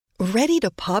Ready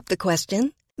to pop the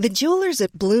question? The jewelers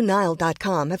at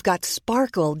BlueNile.com have got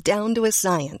sparkle down to a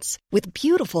science with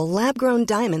beautiful lab-grown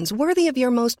diamonds worthy of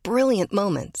your most brilliant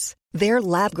moments. Their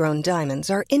lab-grown diamonds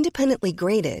are independently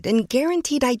graded and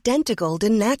guaranteed identical to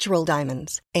natural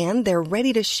diamonds, and they're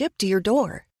ready to ship to your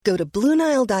door. Go to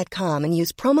BlueNile.com and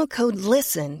use promo code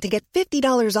LISTEN to get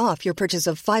 $50 off your purchase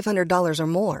of $500 or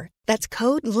more. That's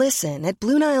code LISTEN at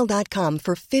BlueNile.com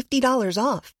for $50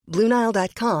 off.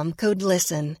 BlueNile.com, code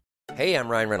LISTEN. Hey, I'm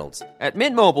Ryan Reynolds. At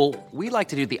Mint Mobile, we like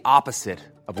to do the opposite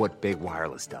of what Big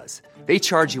Wireless does. They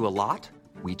charge you a lot,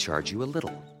 we charge you a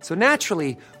little. So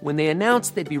naturally, when they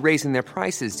announced they'd be raising their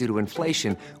prices due to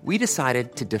inflation, we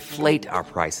decided to deflate our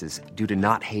prices due to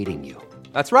not hating you.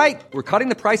 That's right. We're cutting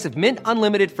the price of Mint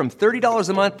Unlimited from $30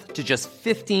 a month to just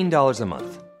 $15 a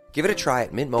month. Give it a try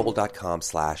at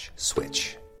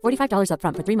mintmobile.com/switch. $45 up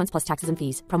front for 3 months plus taxes and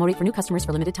fees. Promo rate for new customers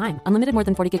for limited time. Unlimited more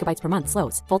than 40 gigabytes per month.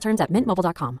 Slows full terms at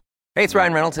mintmobile.com. Hey, it's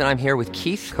Ryan Reynolds, and I'm here with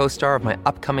Keith, co-star of my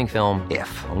upcoming film,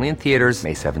 If, only in theaters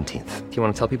May 17th. Do you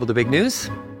want to tell people the big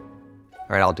news?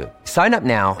 All right, I'll do it. Sign up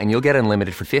now and you'll get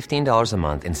unlimited for $15 a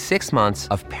month and 6 months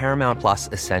of Paramount Plus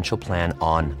Essential Plan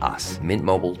on us.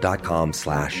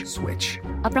 mintmobile.com/switch.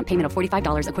 Upfront payment of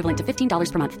 $45 equivalent to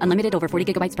 $15 per month. Unlimited over 40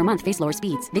 gigabytes per month. Face lower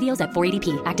speeds. Videos at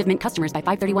 480p. Active Mint customers by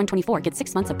 531.24 get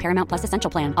 6 months of Paramount Plus Essential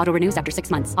Plan. Auto renews after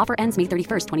 6 months. Offer ends May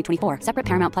 31st, 2024. Separate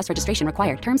Paramount Plus registration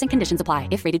required. Terms and conditions apply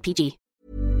if rated PG.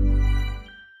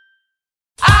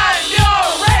 I'm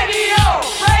your radio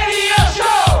show. I'm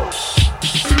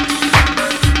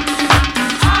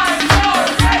your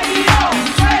radio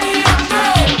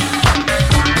show.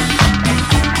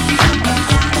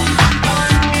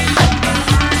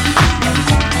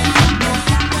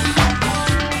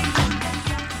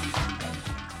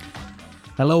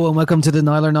 Hello and welcome to the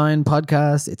Niall or Nine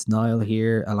podcast. It's Niall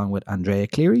here along with Andrea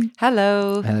Cleary.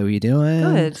 Hello. How are you doing?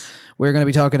 Good. We're going to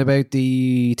be talking about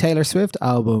the Taylor Swift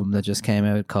album that just came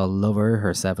out called Lover,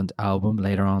 her 7th album,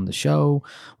 later on the show.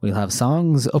 We'll have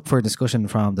songs up for discussion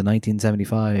from the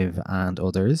 1975 and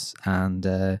others.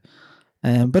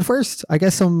 But first, I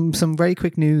guess some very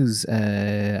quick news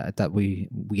that we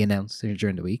announced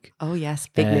during the week. Oh yes,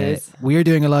 big news. We are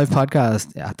doing a live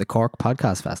podcast at the Cork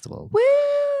Podcast Festival. Woo!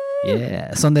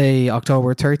 Yeah, Sunday,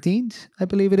 October 13th, I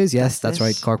believe it is. Yes, that's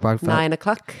right. Cork Podcast. 9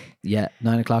 o'clock. Yeah,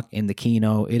 9 o'clock in the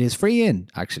Kino. It is free in,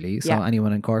 actually. So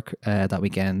anyone in Cork that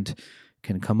weekend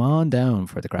can come on down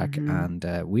for the crack. And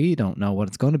we don't know what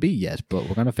it's going to be yet, but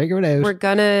we're going to figure it out. We're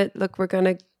going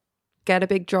to get a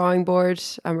big drawing board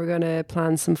and we're going to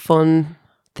plan some fun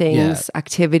things,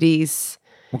 activities.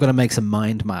 We're going to make some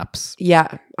mind maps.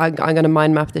 Yeah, I'm going to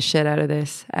mind map the shit out of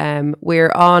this.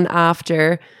 We're on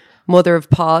after Mother of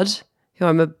Pod, who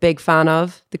I'm a big fan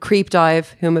of, The Creep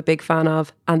Dive, who I'm a big fan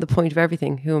of, and The Point of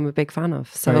Everything, who I'm a big fan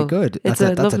of. So very good. That's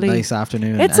a nice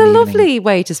afternoon. It's a lovely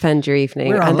way to spend your evening.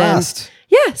 We're on last.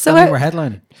 Yeah, so we're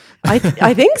headlining.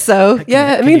 I think so.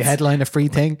 Can you headline a free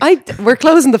thing? We're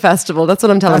closing the festival. That's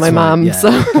what I'm telling my mum. Yeah, so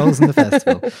we're closing the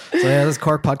festival. So yeah, this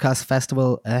Cork Podcast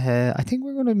Festival. I think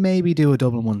we're going to maybe do a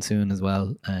Dublin one soon as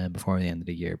well before the end of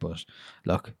the year. But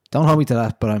look, don't hold me to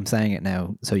that. But I'm saying it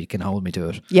now so you can hold me to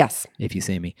it. Yes, if you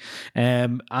see me.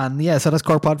 And yeah, so that's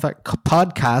Cork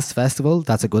Podcast Festival.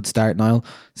 That's a good start, Niall.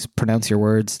 Just pronounce your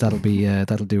words. That'll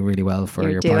do really well for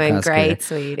your podcast. You're doing great,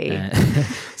 sweetie.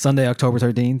 Sunday, October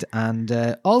 13th,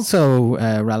 and also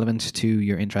relevant to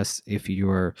your interests if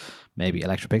you're maybe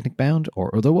Electric Picnic bound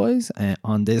or otherwise.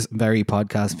 On this very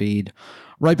podcast feed,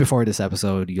 right before this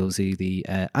episode, you'll see the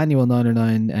annual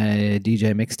 909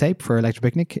 DJ mixtape for Electric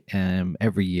Picnic.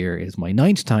 Every year is my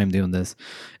 9th time doing this.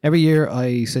 Every year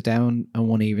I sit down on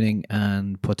one evening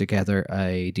and put together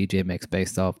a DJ mix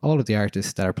based off all of the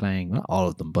artists that are playing, not all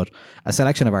of them, but a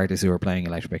selection of artists who are playing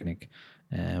Electric Picnic.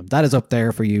 That is up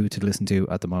there for you to listen to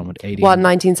at the moment. What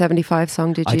 1975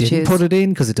 song did you choose? I didn't put it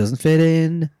in because it doesn't fit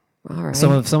in. All right.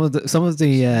 Some of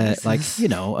the like, you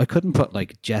know, I couldn't put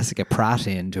like Jessica Pratt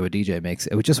into a DJ mix.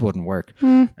 It just wouldn't work.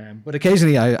 But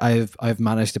occasionally I've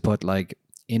managed to put like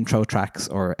intro tracks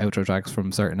or outro tracks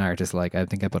from certain artists. Like I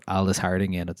think I put Aldous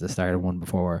Harding in at the start of one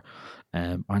before,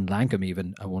 on Lankham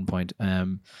even at one point.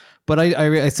 But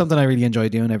it's something I really enjoy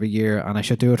doing every year, and I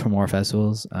should do it for more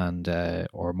festivals and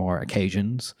or more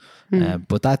occasions.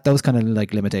 But those kind of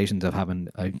like limitations of having,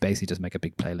 I basically just make a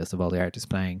big playlist of all the artists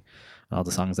playing, all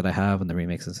the songs that I have and the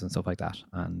remixes and stuff like that.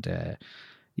 And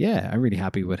yeah, I'm really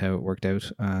happy with how it worked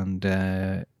out, and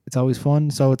it's always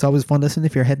fun. So it's always fun listening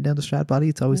if you're heading down to Stradbally.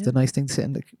 It's always the nice thing to sit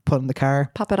and put in the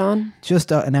car, pop it on.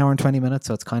 Just an hour and 20 minutes,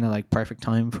 so it's kind of like perfect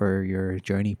time for your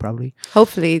journey, probably.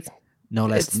 Hopefully No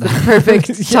less it's than the that.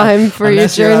 perfect time for your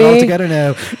Unless you're all journey. together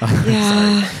now.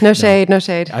 Yeah, Sorry. no shade, no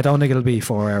shade. I don't think it'll be a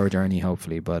 4-hour journey,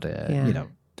 hopefully, but Yeah. you know,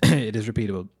 it is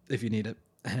repeatable if you need it.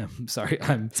 Sorry,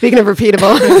 I'm Speaking of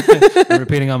repeatable, I'm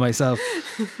repeating on myself.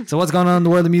 So what's going on in the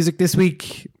world of music this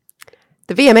week?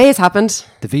 the VMAs happened.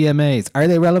 The VMAs, are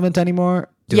they relevant anymore?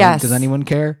 Yes. Does anyone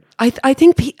care? I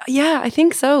think I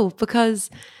think so, because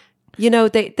you know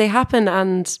they happen,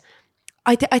 and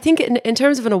I think in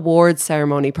terms of an awards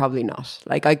ceremony, probably not.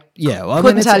 Like I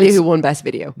couldn't tell you who won best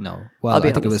video. No, well, I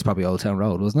think it was probably Old Town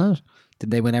Road, wasn't it?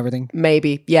 Did they win everything?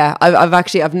 Maybe, yeah.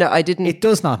 I didn't. It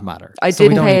does not matter. I So we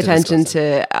didn't don't pay need to attention discuss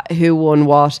it. to who won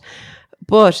what,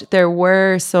 but there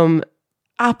were some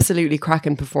absolutely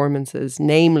cracking performances,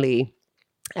 namely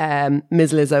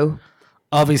Ms. Lizzo,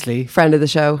 Obviously, friend of the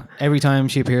show. every time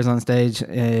she appears on stage,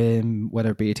 whether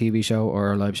it be a TV show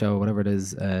or a live show, whatever it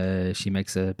is, she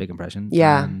makes a big impression.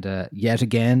 Yeah. And yet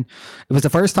again, it was the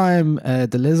first time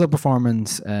the Lizzo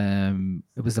performance.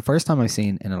 It was the first time I've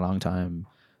seen in a long time,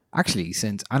 actually,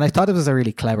 since. And I thought it was a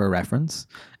really clever reference.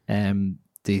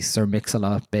 The Sir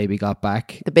Mix-a-Lot "Baby Got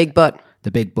Back," The big butt.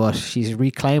 the big butt. She's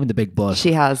reclaiming the big butt,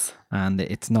 She has. and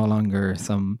it's no longer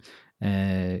some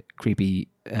creepy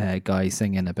guy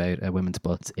singing about a women's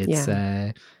butts. It's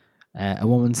a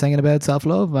woman singing about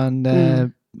self-love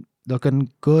and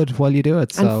looking good while you do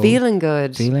it. So And feeling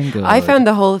good. Feeling good. I found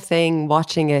the whole thing,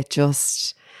 watching it,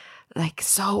 just like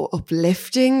so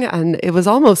uplifting, and it was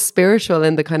almost spiritual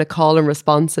in the kind of call and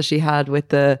response that she had with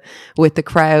the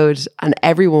crowd, and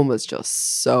everyone was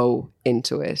just so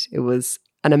into it. It was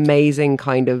an amazing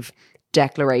kind of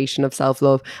declaration of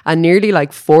self-love, and nearly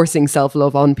like forcing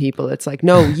self-love on people. It's like,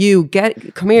 no, you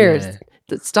come here,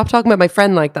 stop talking about my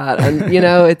friend like that. And you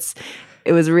know, it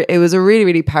was a really,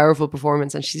 really powerful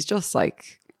performance, and she's just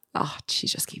like, she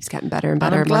just keeps getting better and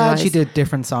better. I'm in my glad eyes. she did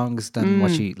different songs than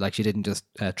what she didn't just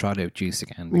trot out Juice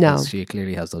again, because No. she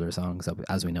clearly has other songs,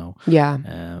 as we know.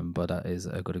 Yeah. But that is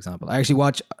a good example. I actually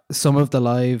watched all the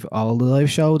live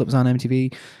show that was on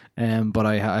MTV, but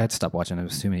I had to stop watching. There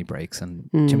was too many breaks and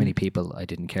too many people I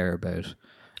didn't care about.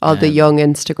 All the young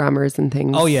Instagrammers and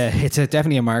things. Oh yeah, it's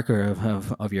definitely a marker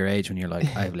of your age when you're like,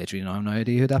 I have literally no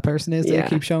idea who that person is that Yeah. they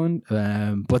keep showing.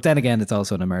 But then again, it's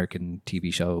also an American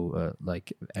TV show,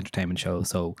 like entertainment show,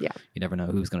 so Yeah. you never know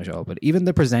who's going to show up. But even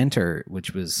the presenter,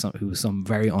 who was some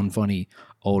very unfunny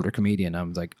older comedian, I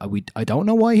was like, I don't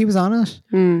know why he was on it.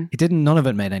 None of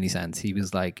it made any sense. He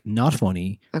was like not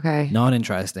funny, Okay. not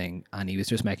interesting, and he was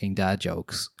just making dad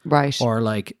jokes Right. or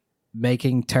like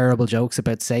making terrible jokes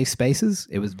about safe spaces.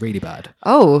 It was really bad.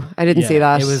 Oh, I didn't see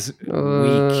that. It was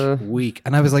weak.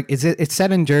 And I was like, it's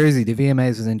set in Jersey. The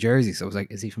VMAs was in Jersey. So I was like,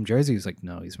 is he from Jersey? He was like,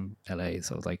 no, he's from LA.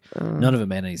 So I was like, none of it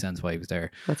made any sense why he was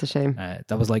there. That's a shame.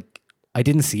 That was like, I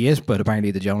didn't see it, but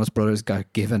apparently the Jonas Brothers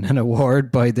got given an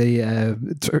award by the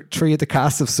three of the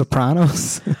cast of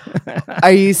Sopranos.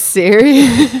 Are you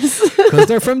serious? Because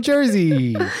they're from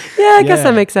Jersey. Yeah, I guess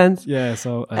that makes sense. Yeah,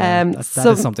 so that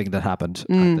is something that happened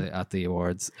at the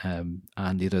awards. And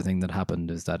the other thing that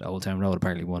happened is that Old Town Road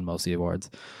apparently won most of the awards.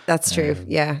 That's true.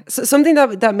 Yeah. So something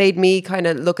that made me kind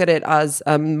of look at it as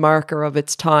a marker of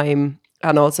its time,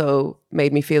 and also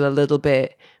made me feel a little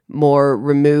bit more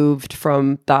removed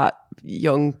from that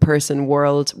young person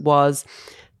world, was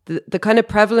the kind of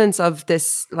prevalence of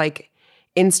this like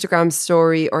Instagram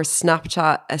story or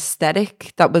Snapchat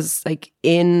aesthetic that was like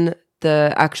in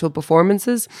the actual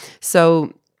performances.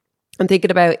 So I'm thinking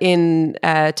about in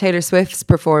Taylor Swift's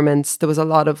performance, there was a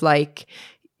lot of like,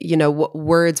 you know,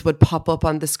 words would pop up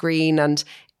on the screen, and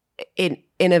in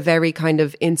a very kind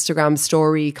of Instagram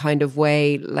story kind of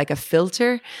way, like a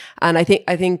filter. And I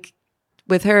think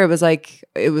with her, it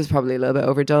was probably a little bit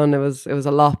overdone. It was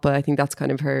a lot, but I think that's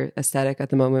kind of her aesthetic at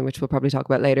the moment, which we'll probably talk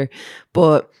about later.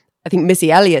 But I think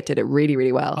Missy Elliott did it really,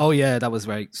 really well. Oh yeah, that was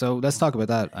right. So let's talk about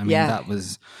that. I mean, that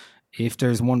was, if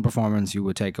there's one performance you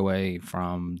would take away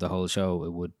from the whole show,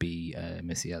 it would be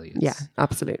Missy Elliott's. Yeah,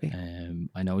 absolutely.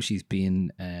 I know she's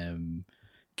been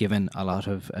given a lot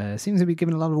of seems to be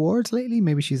given a lot of awards lately.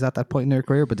 Maybe she's at that point in her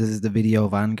career, but this is the Video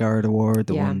Vanguard Award,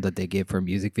 the one that they give for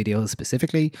music videos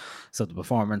specifically. So the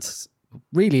performance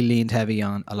really leaned heavy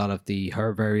on a lot of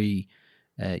her very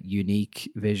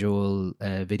unique visual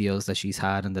videos that she's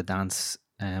had, and the dance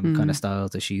kind of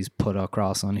styles that she's put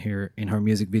across on here in her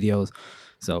music videos.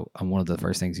 So one of the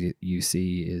first things you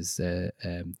see is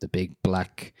the big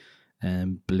black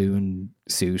balloon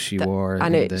suit she wore,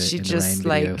 and in the she in just the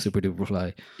rain video, like Super Duper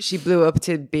Fly. She blew up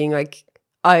to being like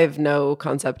I have no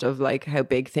concept of like how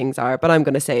big things are, but I'm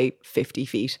going to say 50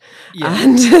 feet. Yeah.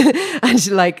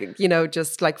 And like, you know,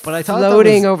 just like But I thought that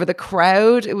floating was- over the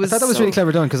crowd. It was I thought that was so- really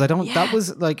clever done because I don't. Yeah. That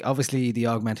was like obviously the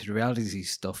augmented reality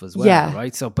stuff as well, Yeah.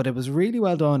 right? So, but it was really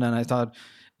well done, and I thought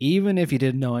even if you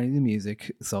didn't know any of the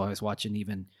music, so I was watching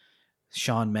even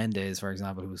Shawn Mendes, for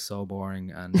example, who was so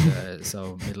boring and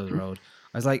so middle of the road.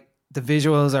 I was like, the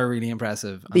visuals are really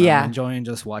impressive. And Yeah. I'm enjoying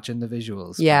just watching the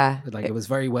visuals. Yeah. Like it was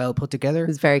very well put together. It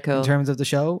was very cool. In terms of the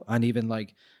show, and even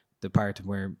like the part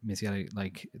where Missy Elliott,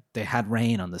 like they had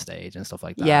rain on the stage and stuff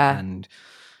like that. Yeah. And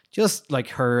just like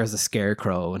her as a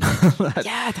scarecrow and all that.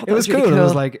 Yeah, I thought it that was was really cool.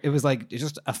 cool. It was like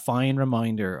just a fine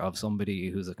reminder of somebody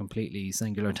who's a completely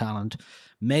singular talent.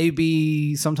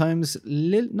 Maybe sometimes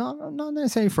not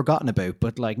necessarily forgotten about,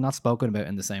 but like not spoken about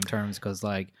in the same terms, because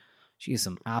like she has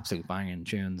some absolute banging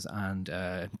tunes, and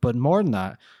but more than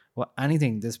that,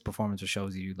 anything this performance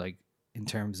shows you, like in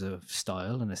terms of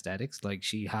style and aesthetics, like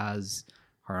she has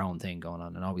her own thing going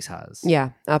on and always has.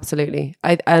 Yeah, absolutely.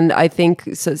 I think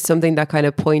something that kind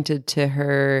of pointed to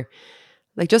her,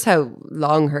 like just how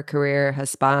long her career has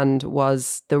spanned,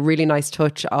 was the really nice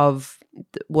touch of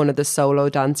one of the solo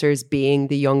dancers being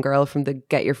the young girl from the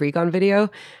Get Your Freak On video,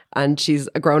 and she's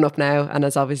a grown up now and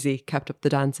has obviously kept up the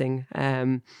dancing.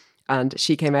 And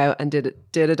she came out and did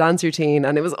a dance routine,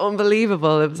 and it was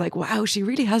unbelievable. It was like, wow, she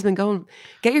really has been going.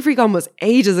 Get Your Freak On was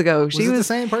ages ago. She was the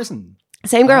same person.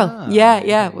 Same girl. Ah,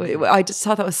 yeah. okay. I just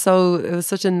thought it was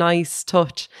such a nice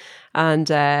touch. And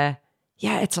yeah,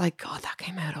 it's like, God, that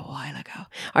came out a while ago.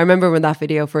 I remember when that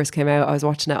video first came out, I was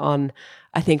watching it on,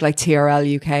 I think like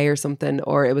TRL UK or something,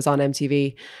 or it was on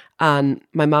MTV. And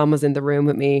my mom was in the room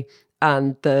with me,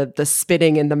 and the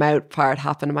spitting in the mouth part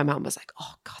happened. And my mom was like,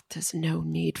 oh God, there's no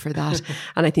need for that.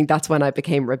 And I think that's when I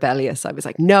became rebellious. I was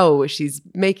like, no, she's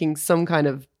making some kind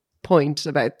of point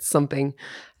about something.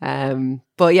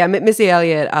 But yeah, Missy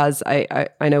Elliott, as I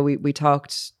know we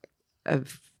talked about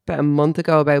a month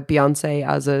ago about Beyonce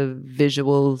as a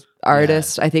visual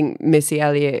artist. I think Missy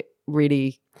Elliott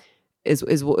really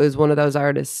is one of those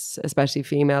artists, especially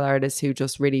female artists, who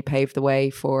just really paved the way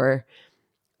for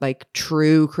like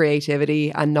true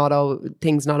creativity and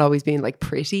things not always being like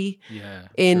pretty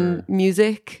in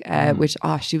music, which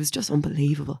she was just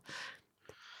unbelievable.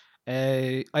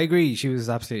 I agree. She was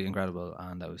absolutely incredible,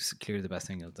 and that was clearly the best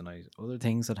thing of the night. Other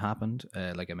things that happened,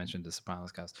 like I mentioned, the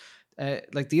Sopranos cast.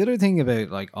 Like the other thing about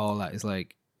like all that is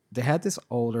like they had this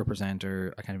older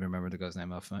presenter. I can't even remember the guy's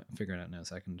name. I'll figure it out in a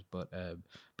second. But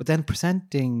then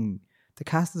presenting the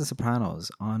cast of the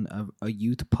Sopranos on a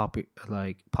youth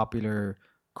popular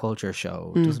culture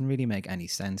show doesn't really make any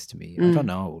sense to me. I don't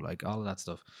know, like all of that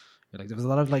stuff. Like there was a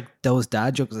lot of like those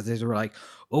dad jokes that they were like,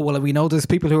 oh well, we know there's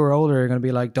people who are older are going to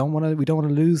be like, we don't want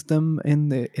to lose them in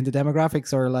the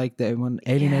demographics, or like they want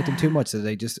to alienate them too much, so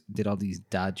they just did all these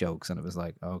dad jokes, and it was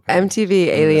like, okay, MTV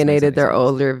alienated their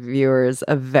older viewers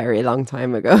a very long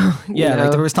time ago. Yeah, know?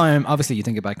 like there was time, obviously you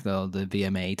think back to the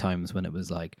VMA times when it was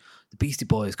like the Beastie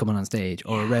Boys coming on stage,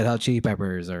 or Red Hot Chili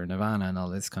Peppers, or Nirvana, and all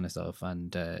this kind of stuff,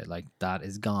 and like that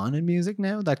is gone in music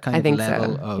now. That kind of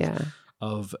level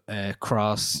of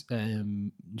cross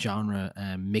genre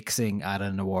mixing at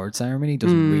an award ceremony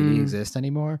doesn't really exist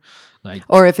anymore. Like,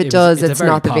 or if it does, it's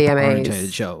not the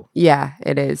VMAs show. Yeah,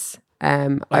 it is.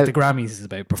 Like the Grammys is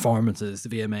about performances, the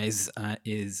VMAs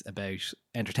is about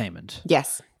entertainment.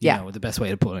 Yes, you know, the best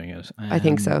way of putting it. I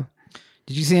think so.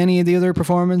 Did you see any of the other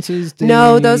performances?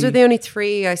 No, those were the only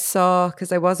three I saw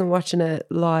because I wasn't watching it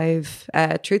live.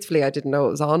 Truthfully, I didn't know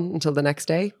it was on until the next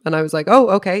day. And I was like, oh,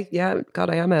 okay. Yeah, God,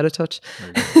 I am out of touch.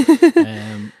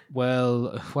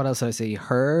 Well, what else did I see?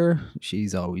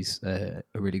 She's always a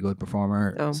really good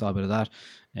performer. Saw a bit of that.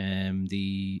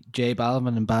 The J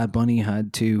Balvin and Bad Bunny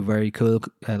had two very cool,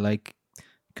 like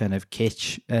kind of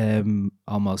kitsch,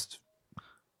 almost,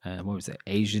 what was it,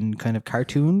 Asian kind of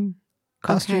cartoon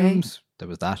costumes. Okay. There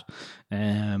was that.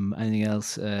 Anything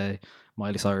else?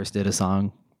 Miley Cyrus did a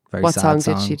song. What sad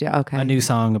song did she do? Okay. A new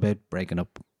song about breaking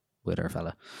up with her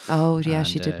fella. Oh, yeah, and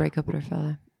she did break up with her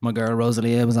fella. My girl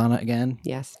Rosalia was on it again.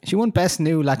 Yes. She won Best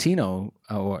New Latino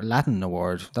or Latin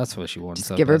Award. That's what she won. Just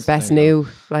so give her Best New.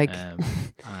 Like.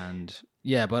 And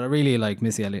yeah, but I really like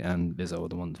Missy Elliott and Lizzo,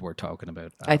 the ones we're talking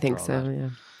about. I think so, yeah.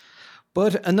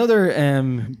 But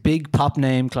another big pop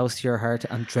name close to your heart,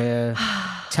 Andrea.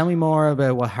 Tell me more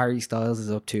about what Harry Styles is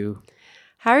up to.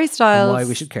 Harry Styles. And why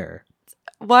we should care.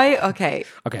 Why? Okay.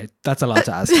 Okay, that's a lot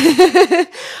to ask.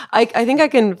 I think I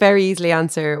can very easily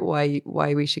answer why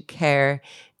we should care.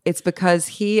 It's because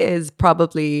he is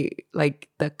probably like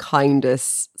the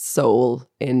kindest soul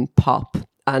in pop,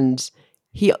 and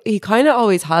he kind of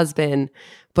always has been.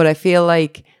 But I feel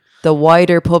like the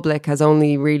wider public has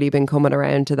only really been coming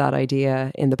around to that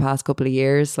idea in the past couple of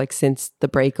years, like since the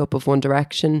breakup of One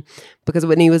Direction. Because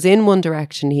when he was in One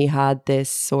Direction, he had this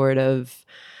sort of,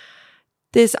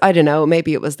 I don't know,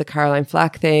 maybe it was the Caroline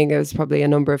Flack thing, it was probably a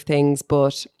number of things,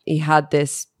 but he had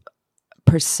this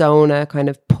persona kind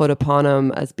of put upon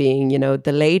him as being, you know,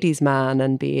 the ladies' man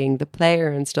and being the player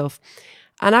and stuff.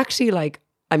 And actually, like,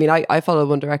 I mean, I followed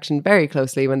One Direction very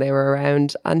closely when they were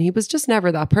around, and he was just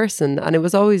never that person. And it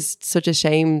was always such a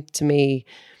shame to me,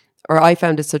 or I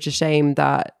found it such a shame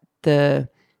that the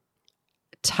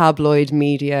tabloid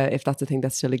media, if that's a thing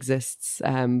that still exists,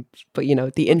 but, you know,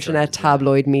 the internet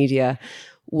tabloid media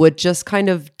would just kind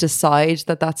of decide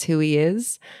that that's who he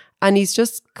is. And he's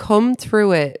just come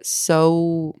through it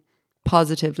so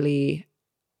positively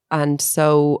and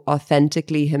so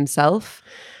authentically himself.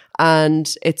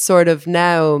 And it's sort of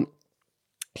now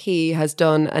he has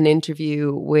done an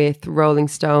interview with Rolling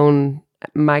Stone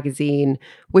magazine,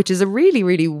 which is a really,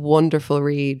 really wonderful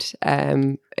read.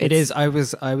 It is. I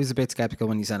was a bit skeptical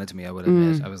when you sent it to me, I would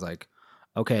admit. I was like,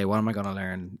 okay, what am I going to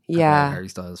learn about Harry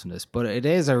Styles from this? But it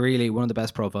is one of the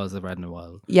best profiles I've read in a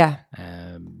while. Yeah.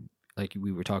 Like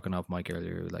we were talking off mic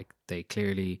earlier, like they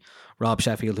clearly, Rob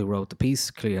Sheffield, who wrote the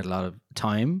piece, clearly had a lot of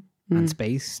time and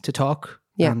space to talk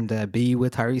and be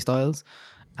with Harry Styles.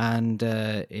 And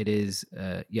it is,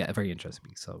 a very interesting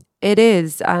piece. So it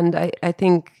is. And I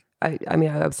think, I mean,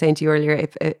 I was saying to you earlier,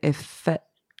 if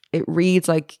it reads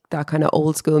like that kind of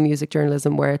old school music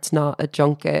journalism where it's not a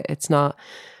junket, it's not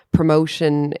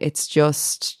promotion, it's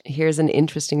just, here's an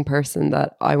interesting person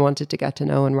that I wanted to get to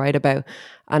know and write about.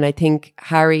 And I think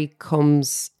Harry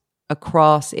comes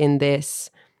across in this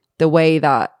the way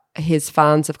that his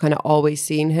fans have kind of always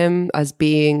seen him, as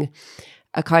being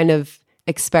a kind of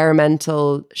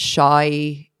experimental,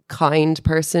 shy, kind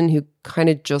person who kind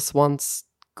of just wants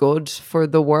good for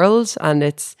the world. And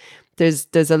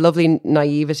there's a lovely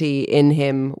naivety in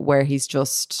him where he's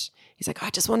like, I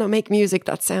just want to make music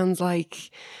that sounds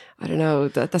like, I don't know,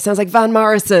 that sounds like Van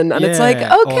Morrison. And it's like,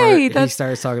 okay. He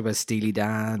starts talking about Steely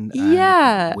Dan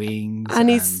and Wings and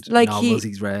he's like, novels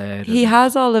he's read. He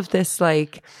has all of this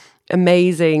like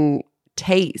amazing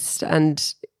taste,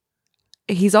 and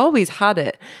he's always had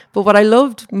it. But what I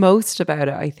loved most about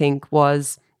it, I think,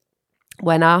 was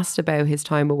when asked about his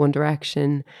time with One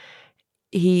Direction,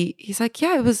 he's like,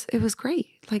 yeah, it was great.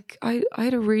 Like I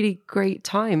had a really great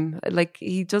time. Like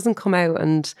he doesn't come out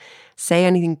and say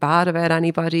anything bad about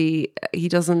anybody. He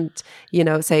doesn't, you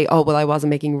know, say, oh, well, I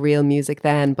wasn't making real music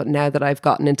then, but now that I've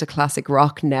gotten into classic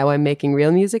rock, now I'm making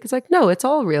real music. It's like, no, it's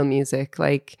all real music.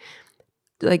 Like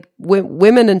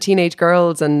women and teenage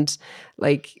girls and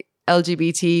like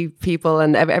LGBT people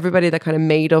and everybody that kind of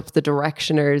made up the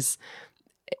Directioners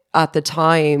at the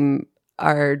time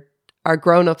are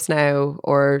grown-ups now,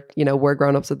 or, you know, were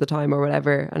grown-ups at the time or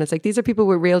whatever. And it's like, these are people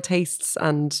with real tastes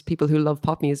and people who love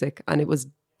pop music. And it was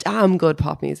damn good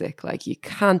pop music. Like, you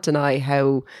can't deny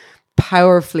how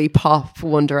powerfully pop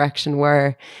One Direction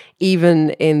were,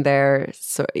 even in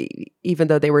even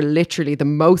though they were literally the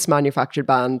most manufactured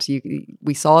band.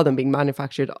 We saw them being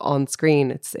manufactured on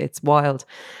screen. It's wild.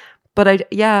 But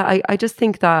I just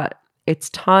think that it's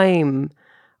time,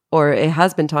 or it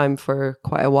has been time for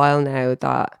quite a while now,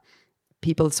 that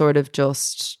people sort of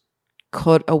just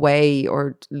cut away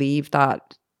or leave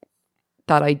that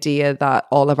idea that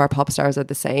all of our pop stars are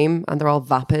the same and they're all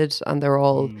vapid and they're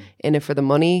all in it for the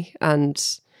money.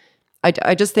 And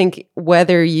I just think,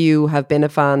 whether you have been a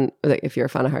fan, like if you're a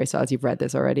fan of Harry Styles, you've read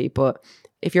this already, but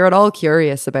if you're at all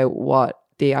curious about what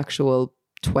the actual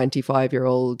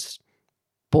 25-year-old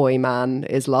boy man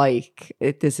is like,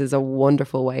 this is a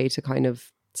wonderful way to kind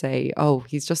of say, oh,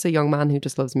 he's just a young man who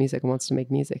just loves music and wants to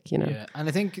make music, you know? Yeah, and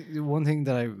I think one thing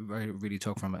that I really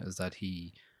took from it is that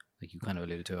he, like you kind of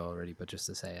alluded to already, but just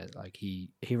to say it, like he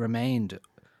remained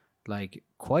like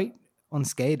quite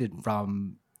unscathed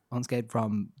from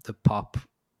the pop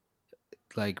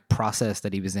like process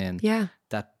that he was in. Yeah.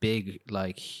 That big,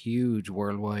 like huge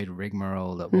worldwide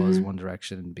rigmarole that was One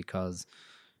Direction, because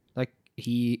like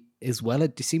he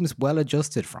seems well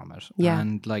adjusted from it. Yeah.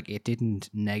 And like it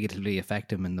didn't negatively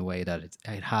affect him in the way that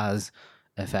it has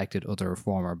affected other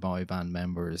former boy band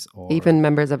members, or even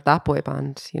members of that boy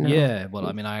band, you know? Yeah. Well,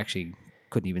 I mean, I actually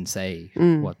couldn't even say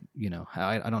what, you know,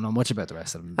 I don't know much about the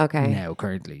rest of them now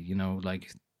currently, you know,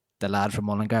 like the lad from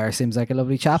Mullingar seems like a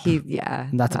lovely chap.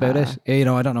 And that's about it. You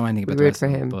know, I don't know anything about the rest for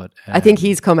of him. them, but I think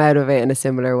he's come out of it in a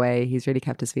similar way. He's really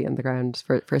kept his feet on the ground.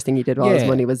 First thing he did while his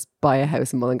money was buy a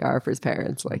house in Mullingar for his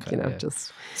parents. Like, you know,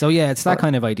 just. So yeah, it's that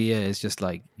kind of idea. It's just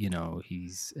like, you know,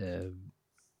 he's,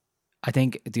 I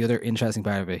think the other interesting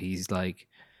part of it, he's like,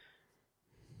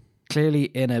 clearly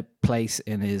in a place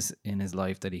in his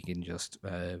life that he can just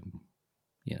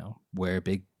wear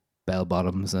big bell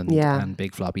bottoms and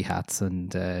big floppy hats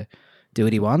and do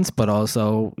what he wants, but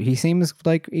also he seems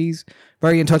like he's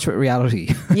very in touch with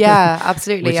reality. Yeah,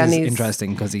 absolutely. Which and is he's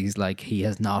interesting because he's like, he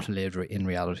has not lived in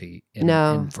reality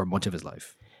for much of his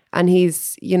life. And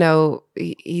he's,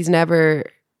 he's never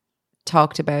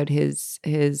talked about his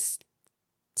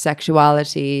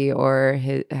sexuality or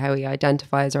how he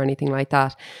identifies or anything like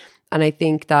that. And I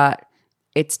think that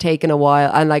it's taken a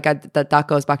while, and like that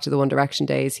goes back to the One Direction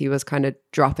days. He was kind of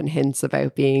dropping hints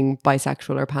about being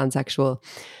bisexual or pansexual,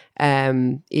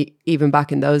 even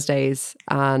back in those days.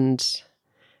 And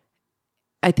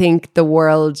I think the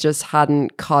world just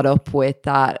hadn't caught up with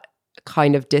that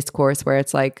kind of discourse where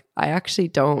it's like, I actually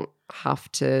don't have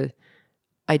to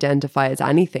identify as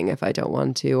anything if I don't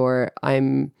want to, or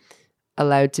I'm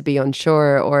allowed to be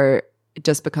unsure, or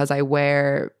just because I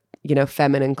wear,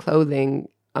 feminine clothing,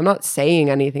 I'm not saying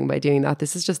anything by doing that.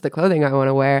 This is just the clothing I want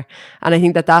to wear. And I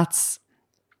think that's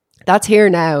here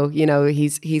now.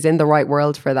 He's in the right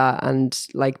world for that. And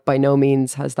like, by no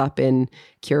means has that been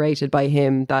curated by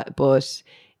him, but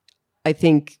I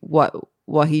think what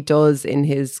he does in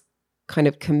his kind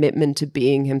of commitment to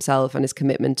being himself and his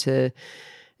commitment to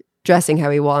dressing how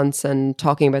he wants and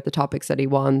talking about the topics that he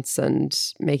wants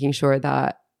and making sure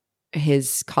that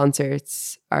his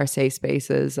concerts are safe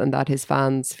spaces and that his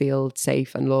fans feel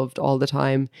safe and loved all the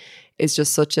time is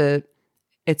just such a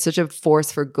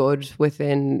force for good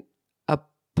within a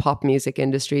pop music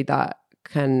industry that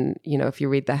can, if you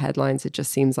read the headlines, it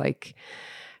just seems like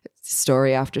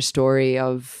story after story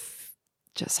of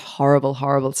just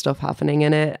horrible stuff happening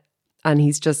in it. And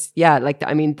he's just,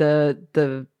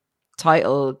 the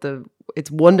title,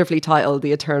 it's wonderfully titled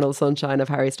The Eternal Sunshine of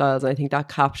Harry Styles, and I think that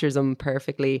captures him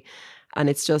perfectly. And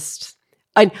it's just,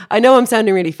 I know I'm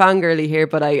sounding really fangirly here,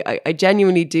 but I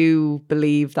genuinely do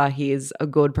believe that he is a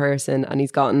good person, and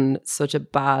he's gotten such a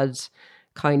bad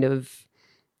time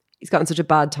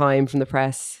from the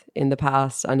press in the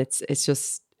past, and it's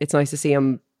nice to see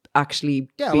him actually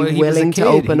be willing to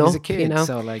open up. He was a kid,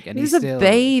 so like, and he's a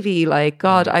baby. Like,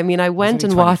 God, I mean, I went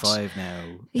and watched. Now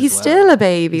he's still a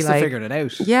baby. He's like, still figuring it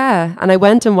out. Yeah, and I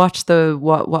went and watched the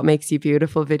 "What Makes You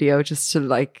Beautiful" video just to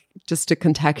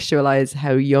contextualize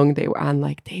how young they were, and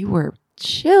like, they were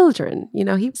children. He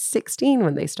was 16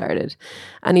 when they started,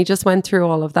 and he just went through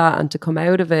all of that, and to come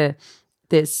out of it,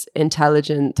 this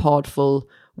intelligent, thoughtful,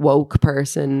 woke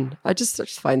person. I just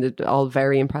find it all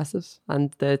very impressive,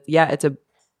 and it's a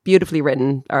beautifully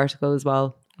written article as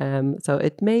well. So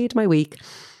it made my week.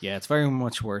 Yeah, it's very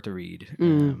much worth a read.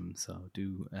 So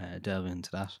do delve into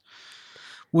that.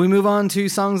 We move on to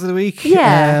songs of the week.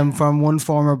 Yeah. From one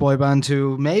former boy band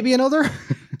to maybe another.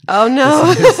 Oh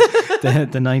no. This is the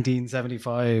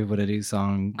 1975 with a new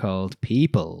song called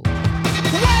People. Wake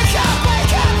up,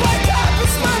 wake up, wake up,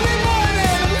 it's Monday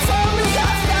morning, we've only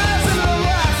got stars in the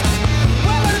left.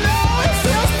 Well, I know it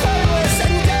feels pointless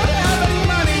and you don't have any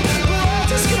money, we're all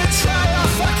just gonna try our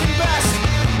fucking best.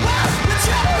 Well, the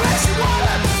generation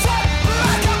wanna fuck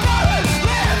like a bullet,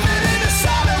 living in the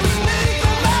sun of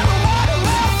legal marijuana,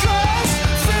 well, clothes,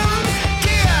 food,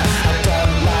 gear. I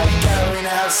don't like going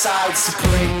outside, so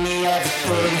bring me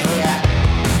everything here.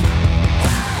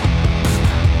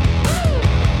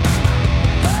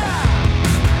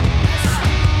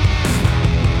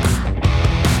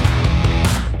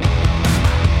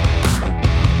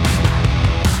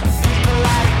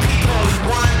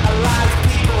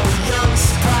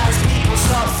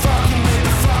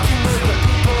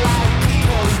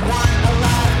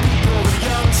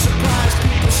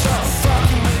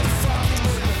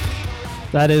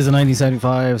 That is a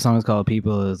 1975 song. Is called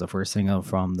People. Is the first single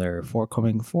from their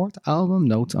forthcoming fourth album,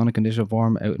 Notes on a Conditional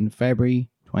Form, out in February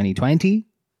 2020.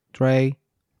 Trey,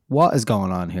 what is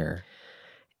going on here?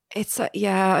 It's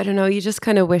I don't know. You just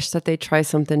kind of wish that they try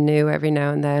something new every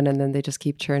now and then they just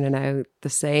keep churning out the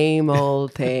same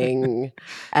old thing.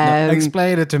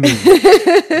 Explain it to me.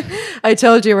 I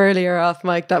told you earlier off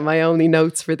mic that my only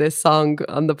notes for this song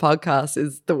on the podcast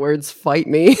is the words "fight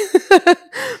me."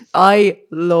 I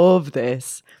love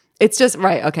this. It's just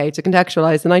right. Okay, to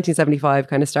contextualize, the 1975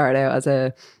 kind of started out as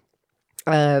a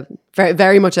very,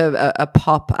 very much a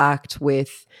pop act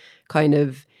with kind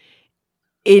of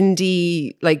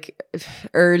indie, like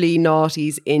early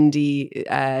noughties indie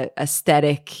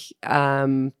aesthetic,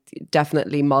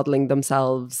 definitely modeling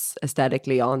themselves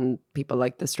aesthetically on people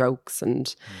like the Strokes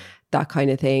and that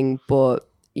kind of thing, but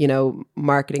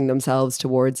marketing themselves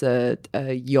towards a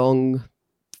young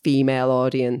female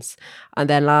audience. And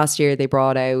then last year they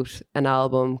brought out an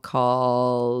album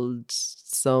called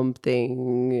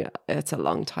something. It's a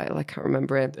long title. I can't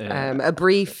remember it. A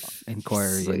brief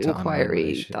inquiry into online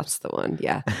relationships. That's the one.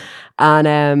 Yeah.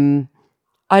 And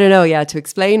I don't know. Yeah. To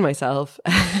explain myself,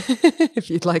 if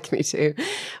you'd like me to,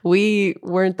 we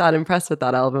weren't that impressed with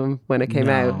that album when it came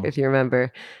out, if you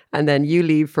remember. And then you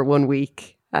leave for 1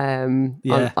 week. On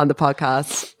the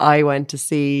podcast, I went to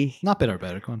see. Not bitter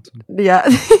about it, Quentin. Yeah.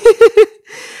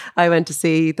 I went to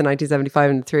see the 1975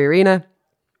 in the 3 Arena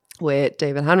with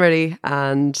David Hanratty,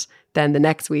 and then the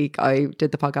next week I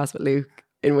did the podcast with Luke,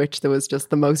 in which there was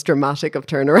just the most dramatic of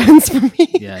turnarounds for me.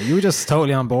 Yeah, you were just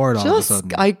totally on board all of a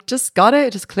sudden. I just got it.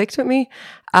 It just clicked with me.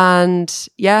 And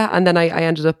yeah, and then I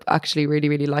ended up actually really,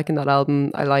 really liking that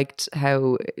album. I liked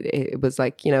how it was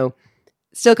like, you know,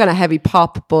 still kind of heavy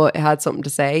pop, but it had something to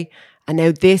say. And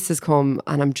now this has come,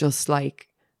 and I'm just like,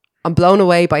 I'm blown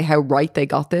away by how right they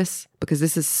got this, because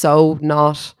this is so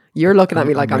not, you're looking at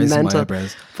me like I'm mental,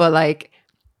 but like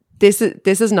this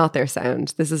is not their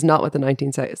sound. This is not what the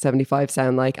 1975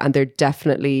 sound like, and they're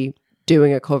definitely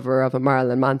doing a cover of a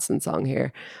Marilyn Manson song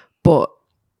here. But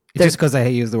just because they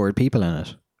use the word people in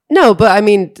it. No, but I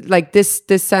mean, like this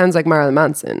sounds like Marilyn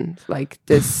Manson. Like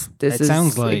this is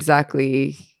sounds like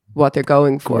exactly what they're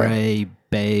going for. Grey,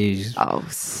 beige,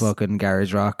 fucking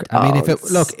garage rock. I mean, if it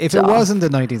wasn't the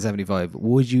 1975,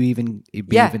 would you even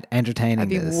be even entertaining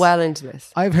this? I'd be well into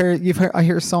this. I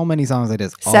hear so many songs like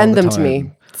this. Send them to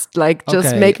me. Like,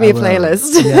 just make me a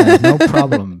playlist. Yeah, no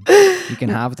problem. You can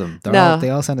have them. They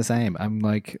all sound the same. I'm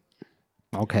like,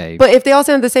 okay. But if they all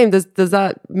sound the same, does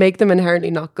that make them inherently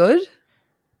not good?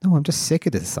 No, I'm just sick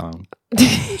of this song.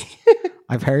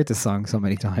 I've heard this song so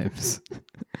many times.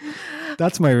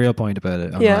 That's my real point about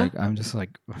it. I'm just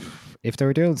like, if they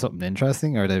were doing something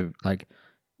interesting, or they like,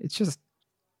 it's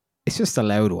just a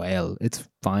loud wail. It's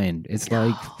fine. It's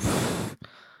like,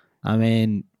 I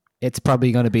mean, it's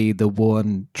probably going to be the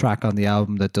one track on the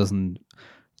album that doesn't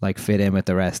like fit in with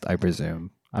the rest. I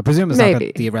presume it's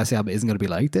not the rest of the album isn't going to be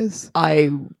like this. I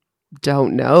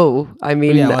don't know. I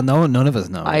mean, none of us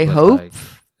know. I hope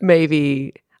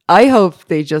I hope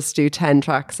they just do 10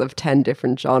 tracks of 10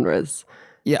 different genres.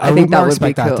 Yeah, I think that would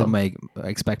be cool.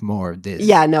 Expect more of this.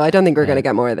 Yeah, no, I don't think we're going to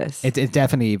get more of this. It's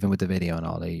definitely, even with the video and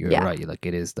all that. You're right. Like,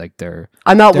 it is like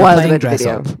I'm not wild about the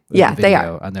video. Yeah, they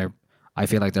are, and I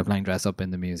feel like they're playing dress up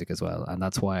in the music as well, and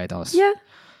that's why I don't. Yeah.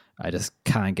 I just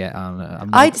can't get on it.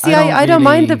 I don't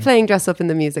mind the playing dress up in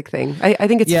the music thing. I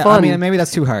think it's fun. I mean, maybe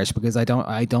that's too harsh, because I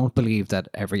don't believe that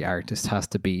every artist has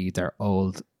to be their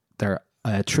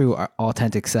true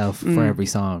authentic self for every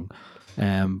song.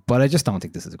 But I just don't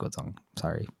think this is a good song.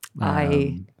 Sorry.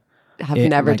 I have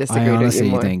never disagreed with you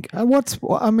more. Think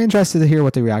I'm interested to hear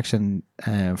what the reaction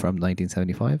from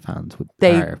 1975 fans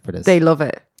are for this. They love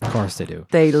it. Of course they do.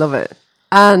 They love it.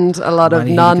 And a lot of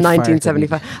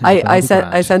non-1975.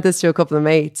 I sent this to a couple of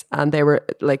mates, and they were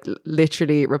like,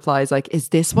 literally replies like, "Is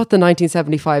this what the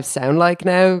 1975 sound like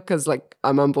now?" Because like,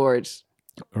 I'm on board.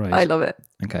 Right. I love it.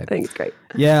 Okay. I think it's great.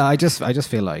 Yeah, I just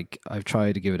feel like I've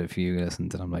tried to give it a few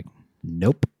listens, and I'm like,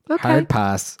 nope. Okay. Hard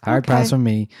pass from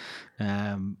me.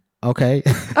 Okay.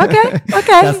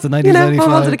 That's the 1975. I'll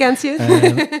hold it against you.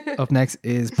 Up next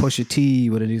is Pusha T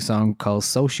with a new song called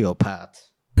Sociopath.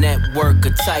 Network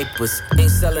of typers, ain't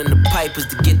selling the pipers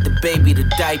to get the baby the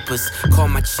diapers. Call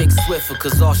my chick Swiffer,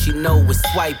 cause all she know is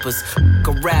swipers.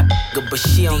 A rap, but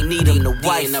she don't need him to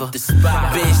wife up the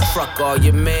spot. Benz truck, all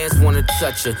your mans wanna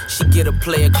touch her. She get a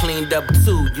player cleaned up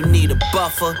too, you need a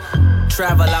buffer.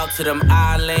 Travel out to them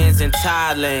islands and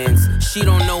Thailands. She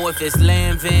don't know if it's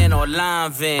land van or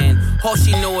line van. All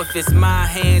she know if it's my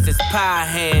hands, it's pie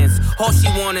hands. All she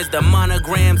want is the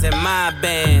monograms and my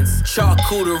bands.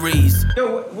 Charcuteries.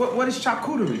 Yo, what is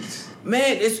charcuteries?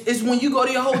 Man, it's when you go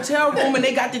to your hotel room and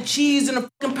they got the cheese and the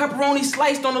fucking pepperoni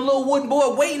sliced on a little wooden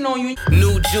board waiting on you.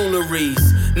 New jewelries,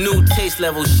 new taste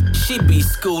levels, she be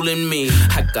schooling me.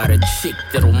 I got a chick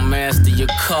that'll master your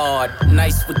card.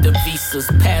 Nice with the visas,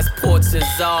 passports is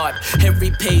art.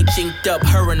 Every page inked up,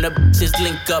 her and the bitches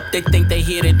link up. They think they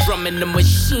hear the drum in the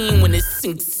machine when it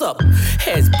syncs up.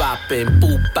 Heads bopping,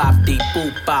 boop bop, dee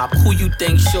boop bop. Who you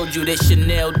think showed you that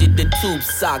Chanel did the tube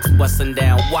socks? Busting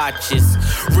down watches,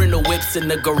 rental whips in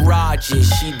the garages.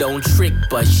 She don't trick,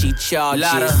 but she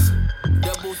charges.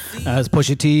 As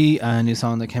Pusha T, a new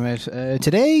song that came out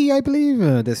today, I believe.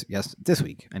 This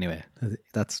week. Anyway,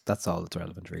 that's all that's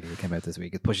relevant, really. It came out this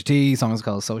week. It's Pusha T. Song is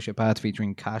called Sociopath,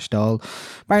 featuring Cash Doll.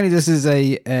 Apparently, this is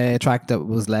a track that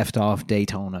was left off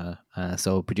Daytona,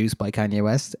 so produced by Kanye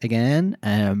West again.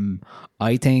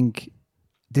 I think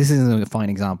this is a fine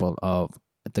example of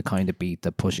the kind of beat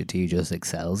that Pusha T just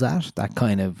excels at. That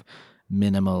kind of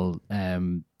minimal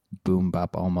boom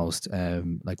bap almost,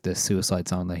 like the Suicide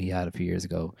song that he had a few years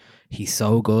ago. He's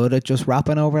so good at just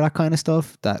rapping over that kind of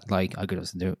stuff that like I could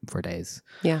listen to it for days.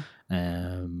 Yeah.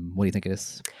 What do you think of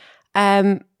this?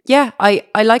 Yeah,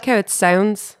 I like how it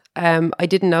sounds. I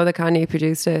didn't know that Kanye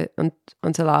produced it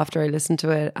until after I listened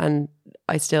to it, and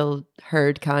I still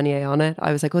heard Kanye on it.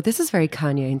 I was like, well, this is very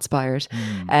Kanye inspired.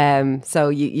 So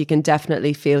you can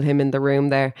definitely feel him in the room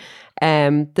there.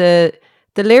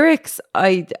 The lyrics,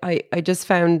 I just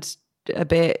found a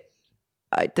bit.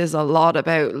 There's a lot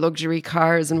about luxury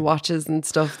cars and watches and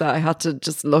stuff that I had to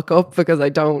just look up because I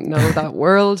don't know that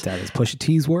world. That is Pusha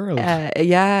T's world.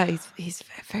 Yeah, he's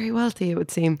very wealthy, it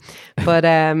would seem. But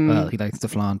well, he likes to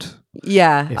flaunt.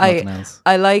 Yeah, if nothing else.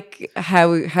 I like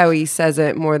how he says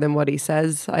it more than what he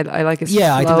says. I like his flow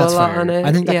I think that's a lot fair. on it.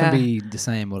 I think that can be the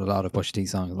same with a lot of Pusha T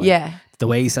songs. Like, the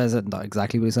way he says it, not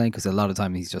exactly what he's saying, because a lot of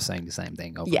time he's just saying the same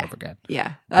thing over and over again.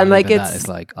 Yeah, and like it's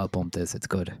like, I'll bump this. It's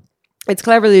good. It's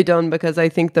cleverly done because I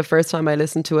think the first time I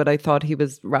listened to it, I thought he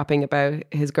was rapping about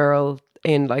his girl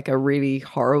in like a really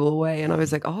horrible way. And I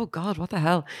was like, oh God, what the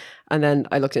hell? And then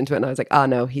I looked into it and I was like,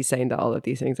 no, he's saying that all of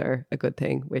these things are a good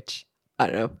thing, which I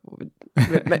don't know,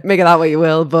 make it that way you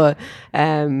will. But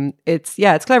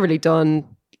it's cleverly done.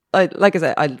 Like I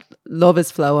said, I love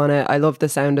his flow on it. I love the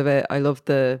sound of it. I love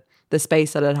the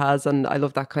space that it has, and I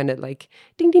love that kind of like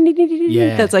ding ding ding ding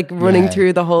ding that's like running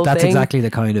through the whole thing. That's exactly the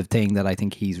kind of thing that I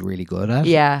think he's really good at.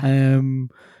 Yeah.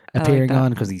 Appearing like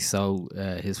on, because he's so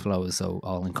his flow is so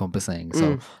all encompassing.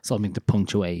 So something to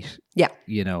punctuate. Yeah.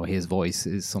 You know, his voice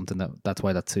is something that's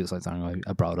why that Suicide song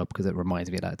I brought up, because it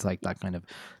reminds me of that. It's like that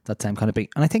same kind of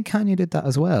beat. And I think Kanye did that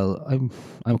as well.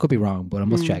 I could be wrong, but I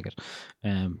must check it.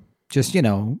 Just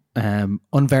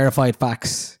unverified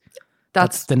facts.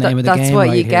 That's the name of the game. That's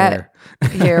what you get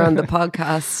here on the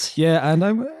podcast. Yeah, and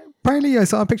apparently I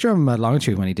saw a picture of him at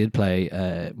Longitude when he did play.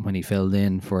 When he filled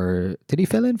in for, did he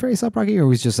fill in for A$AP Rocky, or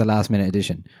was it just a last minute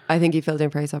addition? I think he filled in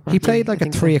for A$AP Rocky. He played like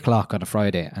at 3 o'clock on a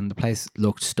Friday, and the place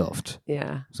looked stuffed.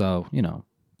 Yeah. So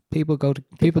people do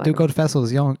go to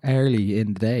festivals early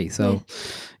in the day. So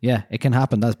yeah, it can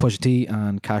happen. That's Pusha T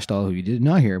and Cash Doll, who you did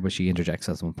not hear, but she interjects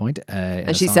at one point.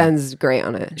 And she sounds great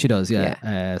on it. She does,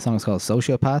 yeah. Song is called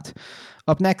Sociopath.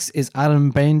 Up next is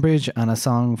Adam Bainbridge and a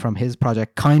song from his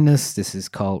project Kindness. This is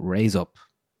called Raise Up.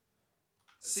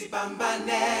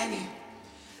 Sibambaneni,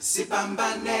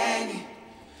 Sibambaneni,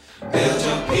 build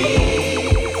your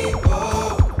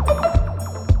people,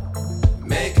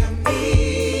 make them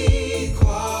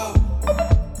equal,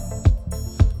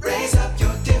 raise up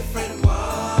your different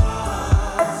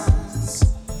ones.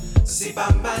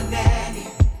 Sibambaneni,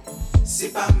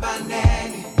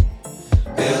 Sibambaneni,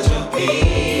 build your people.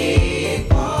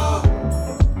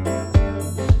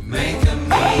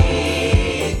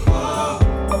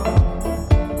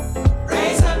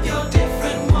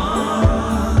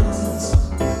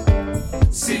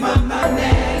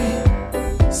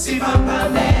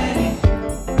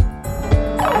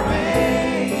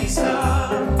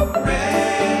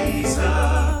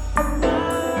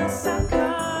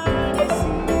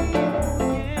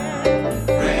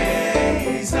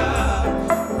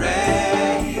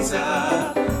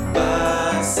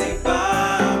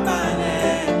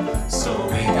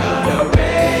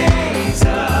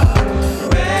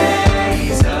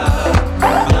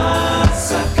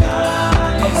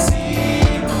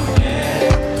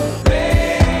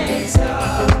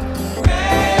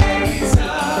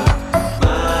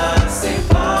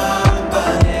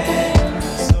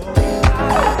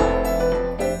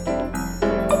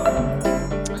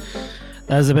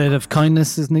 As a bit of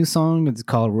Kindness' new song, it's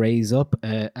called Raise Up.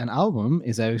 An album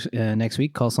is out next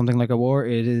week called Something Like a War.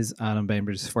 It is Adam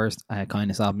Bainbridge's first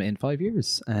Kindness album in 5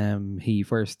 years. He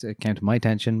first came to my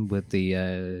attention with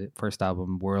the first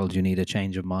album, World You Need a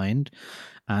Change of Mind.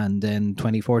 And then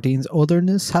 2014's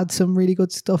Otherness had some really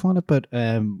good stuff on it, but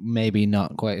maybe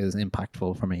not quite as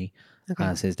impactful for me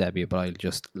as his debut, but I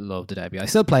just love the debut. I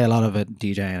still play a lot of it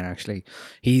DJing, actually.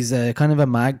 He's kind of a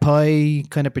magpie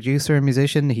kind of producer and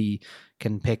musician. He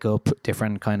can pick up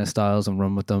different kind of styles and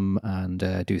run with them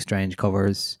and do strange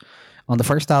covers. On the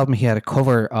first album, he had a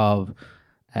cover of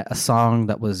a song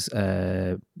that was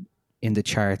in the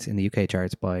charts, in the UK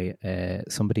charts, by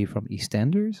somebody from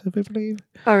EastEnders, I believe.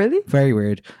 Oh, really? Very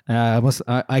weird. I must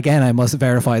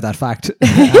verify that fact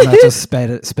and not just spit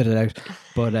it out.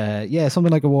 But yeah,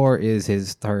 Something Like a War is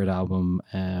his third album.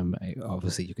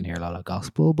 Obviously, you can hear a lot of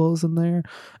gospel buzz in there.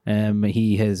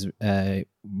 He has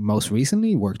most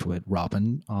recently worked with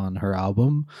Robin on her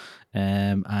album,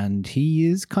 and he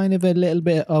is kind of a little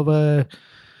bit of a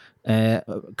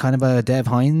kind of a Dev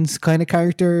Hines kind of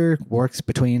character, works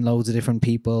between loads of different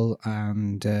people,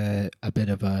 and a bit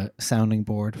of a sounding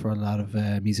board for a lot of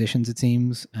musicians, it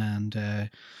seems. And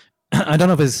I don't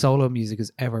know if his solo music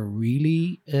has ever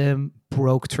really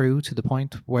broke through to the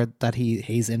point where that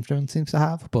his influence seems to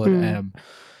have, but there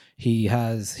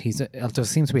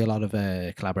seems to be a lot of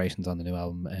collaborations on the new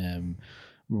album.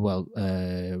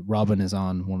 Robin is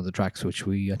on one of the tracks, which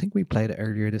I think we played it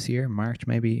earlier this year, March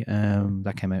maybe.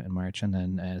 That came out in March, and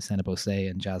then Senna Bose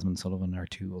and Jasmine Sullivan are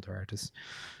two other artists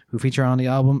who feature on the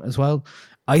album as well.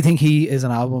 I think he is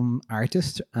an album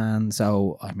artist, and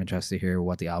so I'm interested to hear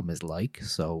what the album is like.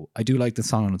 So I do like the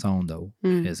song on its own, though.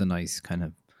 It's a nice kind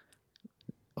of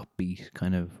upbeat,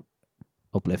 kind of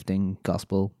uplifting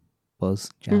gospel buzz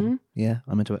jam. Yeah,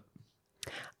 I'm into it.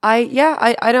 I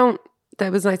don't.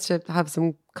 That was nice to have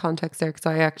some context there, because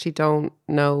I actually don't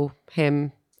know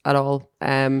him at all.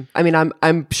 I mean,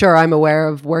 I'm sure I'm aware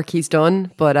of work he's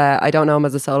done, but I don't know him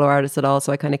as a solo artist at all.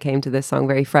 So I kind of came to this song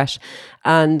very fresh,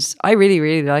 and I really,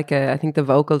 really like it. I think the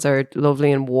vocals are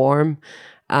lovely and warm,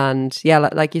 and yeah,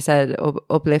 like you said,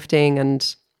 uplifting,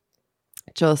 and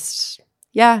just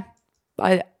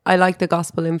I like the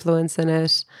gospel influence in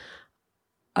it.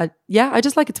 I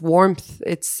just like its warmth.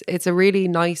 It's a really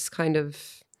nice kind of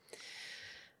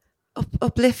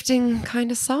uplifting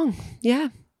kind of song. Yeah.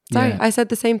 Sorry, I said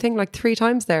the same thing like 3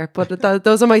 times there, but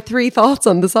those are my 3 thoughts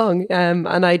on the song.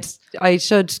 And I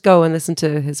should go and listen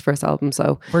to his first album.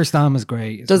 So first album is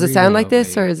great. Does it sound like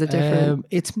this, or is it different?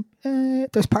 It's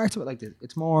there's parts of it like this.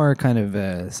 It's more kind of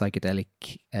psychedelic,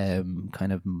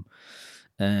 kind of.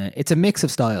 It's a mix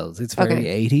of styles. It's very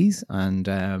 80s,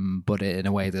 and but in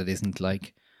a way that isn't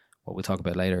like what we'll talk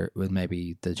about later with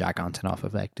maybe the Jack Antonoff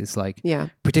effect. It's like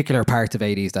particular parts of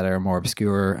 80s that are more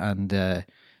obscure, and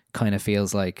kind of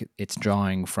feels like it's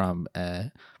drawing from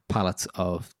palettes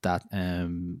of that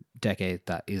decade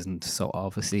that isn't so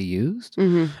obviously used.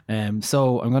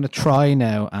 So I'm going to try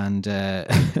now and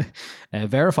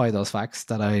verify those facts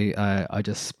that I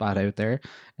just spat out there.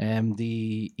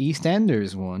 The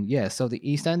EastEnders one, so the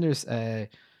EastEnders,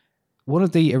 one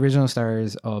of the original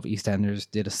stars of EastEnders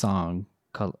did a song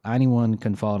called Anyone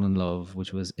Can Fall in Love,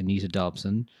 which was Anita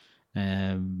Dobson.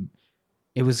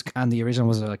 It was, and the original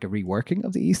was like a reworking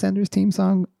of the EastEnders theme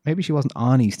song. Maybe she wasn't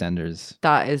on EastEnders.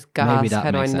 That is gas.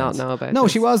 How do I not know about No,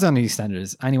 this? she was on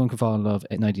EastEnders. Anyone Can Fall in Love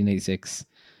in 1986.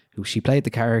 Who she played the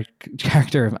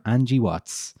character of Angie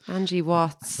Watts. Angie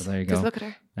Watts. So there you go. Just look at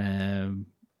her.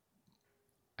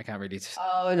 I can't really.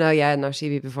 Oh no, she'd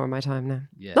be before my time now.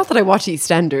 Yeah. Not that I watch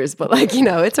EastEnders, but like, you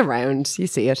know, it's around. You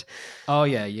see it. Oh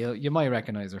yeah, you might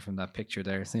recognize her from that picture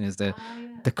there. Seeing as the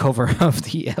cover of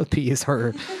the LP is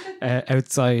her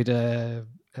outside.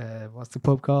 What's the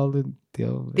pub called? The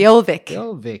Old Vic. The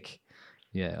Old Vic.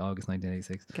 Yeah, August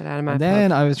 1986. Get out of my And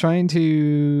then I was trying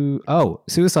to...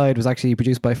 Suicide was actually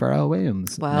produced by Pharrell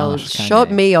Williams. Well,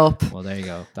 shut me up. Well, there you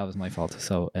go. That was my fault.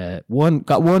 So,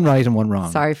 got one right and one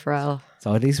wrong. Sorry, Pharrell.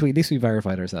 So at least we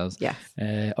verified ourselves. Yeah.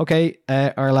 Okay,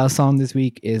 our last song this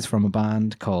week is from a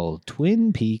band called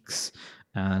Twin Peaks,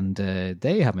 and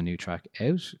they have a new track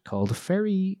out called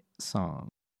Fairy Song.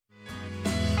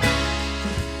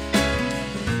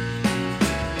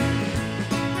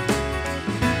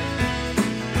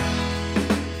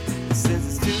 Since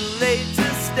it's too late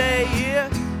to stay here,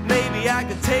 maybe I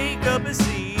could take up a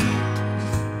seat.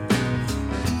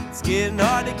 It's getting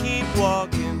hard to keep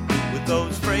walking with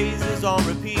those phrases on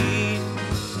repeat.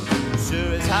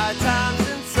 Sure, it's high times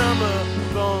in summer,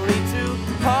 but only to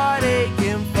heartache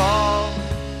and fall.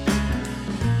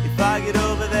 If I get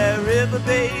over that river,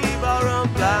 babe, I'll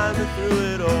run blindly through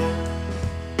it all.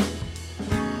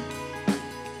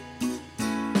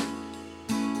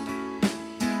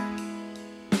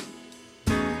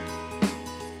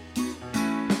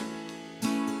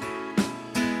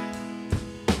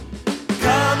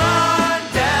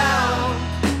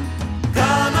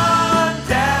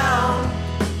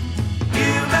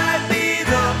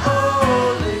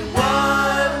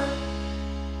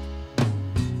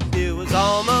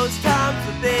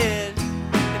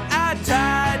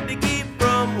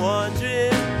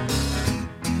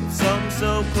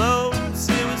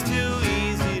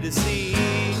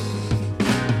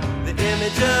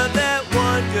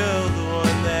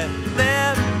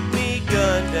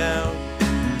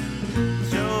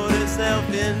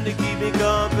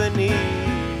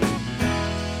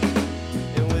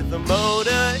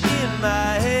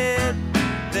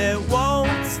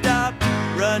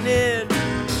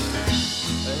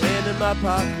 My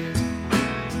pocket,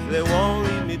 they won't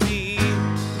leave me be.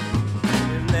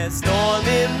 And that storm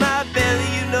in my belly,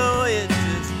 you know, it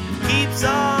just keeps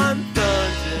on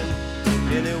thundering,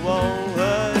 and it won't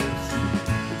hurt.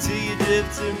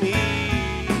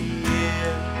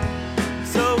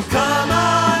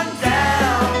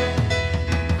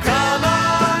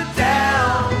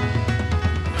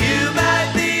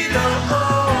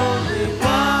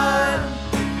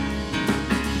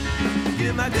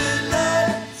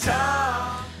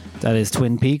 That is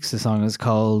Twin Peaks. The song is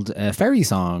called Fairy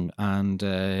Song. And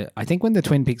I think when the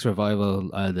Twin Peaks revival,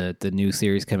 the new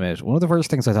series came out, one of the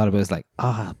first things I thought about was like,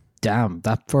 damn,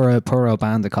 that for a poor old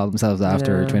band that called themselves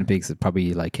after Twin Peaks is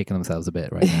probably like kicking themselves a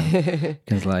bit right now.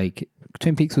 Because like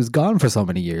Twin Peaks was gone for so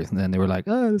many years, and then they were like,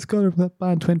 let's go to that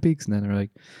band Twin Peaks, and then they're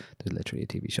like, there's literally a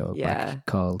TV show back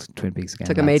called Twin Peaks again.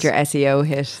 Took a major SEO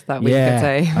hit that we could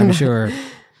say. I'm sure.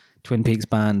 Twin Peaks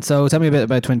band. So tell me a bit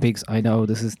about Twin Peaks. I know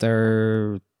this is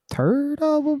their third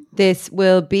album. This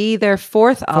will be their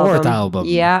fourth album.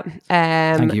 Yeah.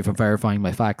 Thank you for verifying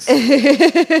my facts.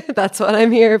 That's what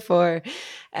I'm here for.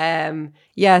 So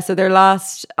their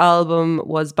last album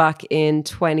was back in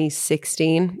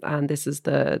 2016, and this is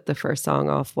the first song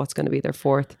off what's going to be their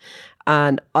fourth.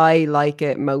 And I like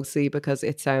it mostly because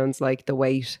it sounds like The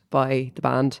Wait by the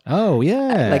band. Oh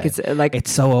yeah,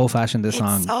 it's so old fashioned. This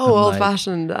song, so old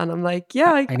fashioned, and I'm like,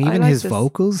 and even his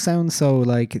vocals sound so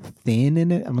like thin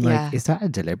in it. I'm like, is that a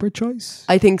deliberate choice?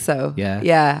 I think so.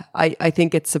 Yeah. I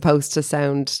think it's supposed to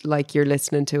sound like you're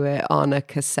listening to it on a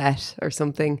cassette or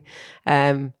something.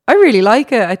 I really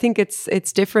like it. I think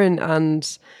it's different,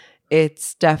 and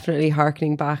it's definitely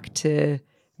harkening back to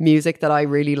music that I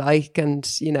really like, and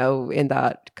in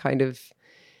that kind of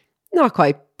not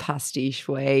quite pastiche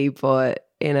way, but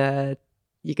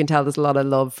you can tell there's a lot of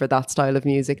love for that style of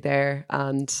music there.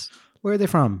 And where are they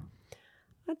from?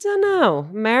 I don't know.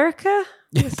 America?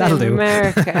 That'll do.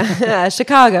 America.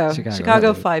 Chicago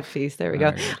 5-piece. There we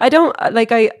go. Right. I don't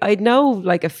I know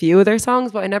like a few of their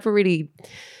songs, but I never really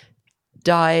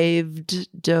dove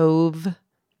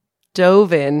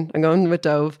in. I'm going with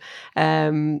dove.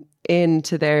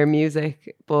 Into their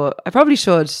music, but I probably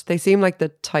should. They seem like the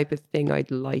type of thing I'd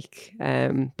like.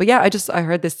 But yeah, I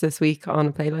heard this week on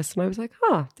a playlist, and I was like,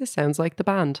 this sounds like the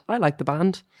band. I like the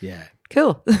band. Yeah.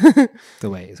 Cool. The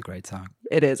Way is a great song.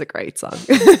 It is a great song. One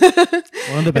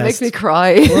of the best. It makes me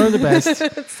cry. One of the best.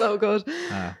 It's so good.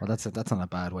 Well, that's not a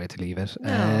bad way to leave it.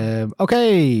 No.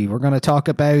 Okay, we're going to talk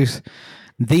about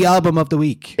the album of the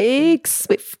week. Big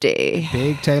Swiftie.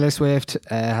 Big Taylor Swift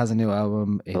has a new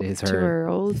album. It is her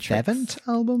seventh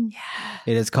album. Yeah.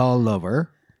 It is called Lover.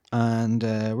 And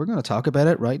we're going to talk about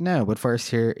it right now. But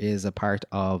first, here is a part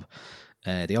of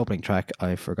the opening track,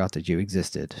 I Forgot That You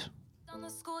Existed. On the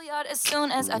schoolyard as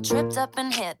soon as I tripped up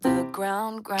and hit the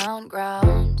ground.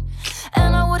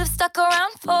 And I would have stuck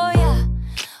around for ya.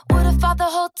 Would have fought the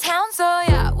whole town, so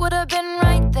yeah, would have been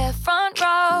right there front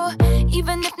row.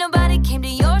 Even if nobody came to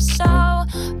your show,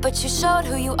 but you showed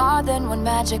who you are then one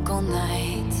magical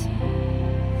night.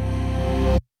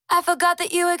 I forgot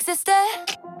that you existed,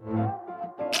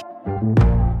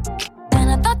 and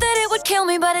I thought that it would kill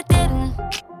me, but it didn't.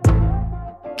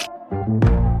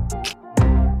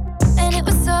 And it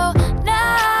was so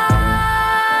nice,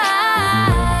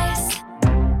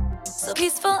 so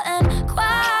peaceful and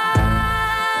quiet.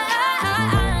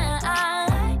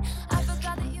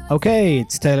 Okay,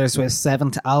 it's Taylor Swift's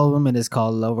seventh album. It is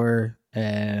called Lover.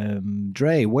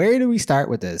 Dre, where do we start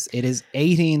with this? It is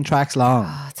 18 tracks long.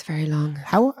 Oh, it's very long.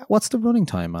 What's the running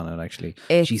time on it, actually?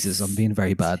 Jesus, I'm being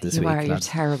very bad this week. You're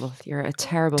terrible. You're a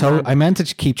terrible man. I meant to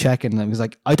keep checking. I was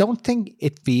like, I don't think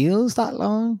it feels that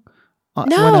long.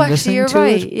 No, actually, you're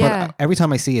right. But every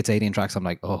time I see it's 18 tracks, I'm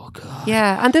like, oh God.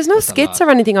 Yeah, and there's no skits or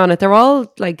anything on it. They're all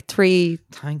like 3.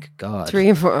 Thank God. 3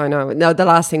 and 4. I know. No, the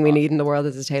last thing we need in the world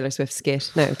is a Taylor Swift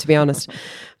skit. No, to be honest.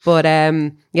 But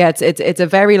it's a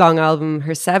very long album.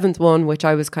 Her 7th one, which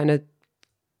I was kind of,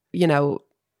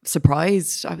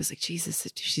 surprised. I was like, Jesus,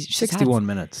 she's 61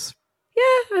 minutes.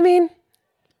 Yeah, I mean,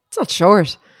 it's not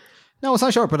short. No, it's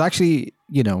not short, but actually,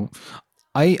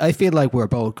 I feel like we're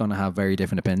both going to have very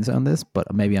different opinions on this,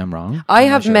 but maybe I'm wrong. I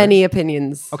have many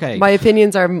opinions. Okay. My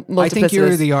opinions are multiplicitous. I think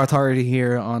you're the authority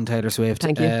here on Taylor Swift.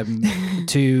 Thank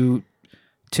you.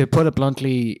 To put it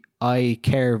bluntly, I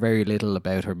care very little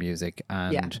about her music.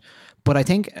 But I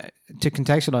think to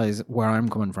contextualize where I'm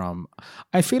coming from,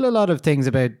 I feel a lot of things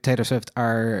about Taylor Swift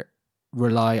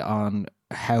rely on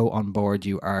how on board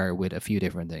you are with a few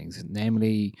different things.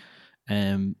 Namely,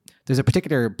 there's a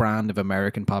particular brand of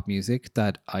American pop music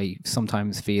that I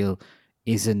sometimes feel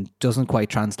doesn't quite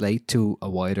translate to a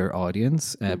wider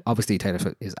audience. Obviously, Taylor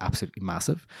Swift is absolutely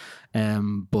massive,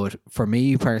 but for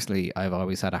me personally, I've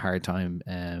always had a hard time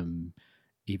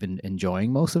even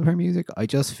enjoying most of her music. I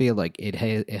just feel like it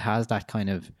has that kind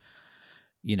of,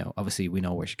 obviously we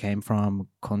know where she came from,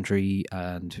 country,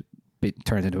 and it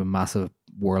turned into a massive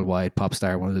worldwide pop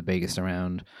star, one of the biggest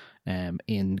around.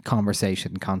 In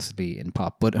conversation constantly in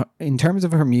pop, but in terms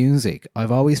of her music,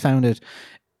 I've always found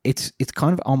it's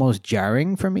kind of almost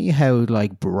jarring for me how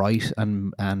like bright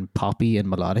and poppy and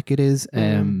melodic it is.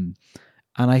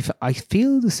 And I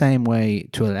feel the same way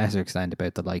to a lesser extent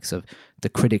about the likes of the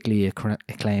critically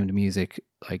acclaimed music,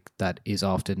 like that is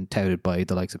often touted by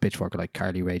the likes of Pitchfork, or like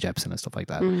Carly Rae Jepsen and stuff like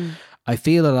that. I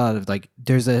feel a lot of like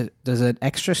there's an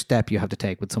extra step you have to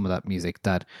take with some of that music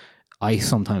that I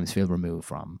sometimes feel removed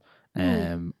from,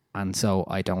 and so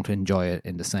I don't enjoy it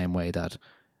in the same way that,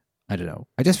 I don't know.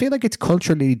 I just feel like it's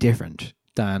culturally different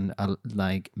than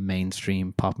like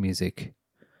mainstream pop music.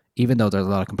 Even though there's a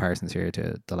lot of comparisons here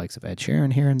to the likes of Ed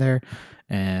Sheeran here and there,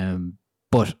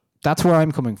 but that's where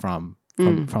I'm coming from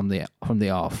the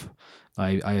off.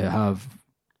 I have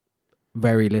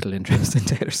very little interest in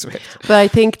Taylor Swift. But I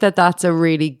think that that's a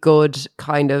really good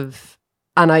kind of,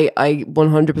 and I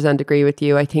 100% agree with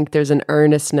you. I think there's an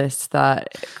earnestness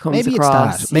that comes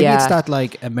across. It's that. Maybe it's that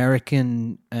like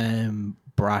American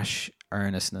brash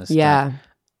earnestness. Yeah.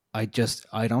 I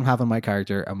don't have in my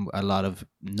character, and a lot of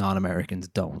non-Americans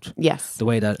don't. Yes. The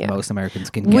way that most Americans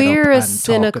can get We're up a and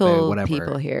cynical talk about whatever.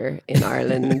 people here in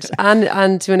Ireland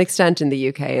and to an extent in the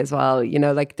UK as well. You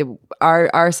know, like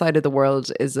our side of the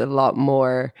world is a lot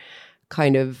more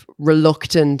kind of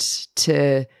reluctant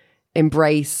to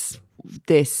embrace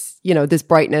this, you know, this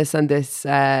brightness and this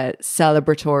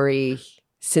celebratory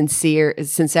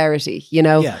sincerity, you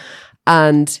know? Yeah.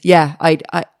 And yeah,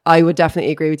 I would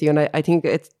definitely agree with you. And I think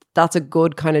that's a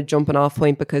good kind of jumping off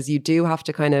point, because you do have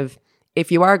to kind of,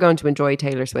 if you are going to enjoy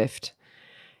Taylor Swift,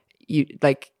 you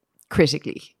like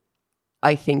critically,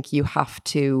 I think you have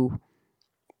to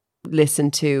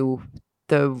listen to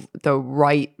the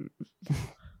right,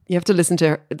 you have to listen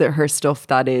to her stuff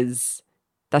that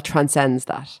transcends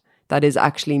that is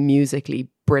actually musically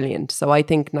brilliant. So I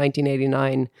think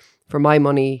 1989, for my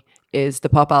money, is the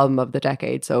pop album of the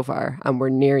decade so far, and we're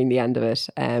nearing the end of it.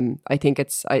 I think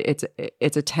it's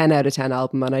a 10 out of 10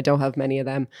 album, and I don't have many of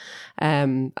them,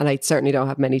 and I certainly don't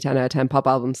have many 10 out of 10 pop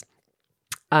albums.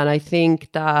 And I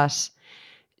think that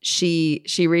she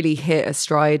really hit a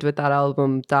stride with that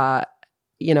album that,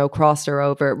 you know, crossed her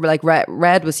over. Like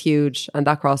Red was huge, and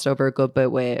that crossed over a good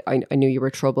bit with I Knew You Were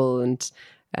Trouble, and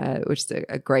which is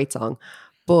a great song.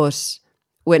 But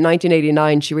with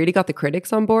 1989, she really got the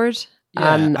critics on board.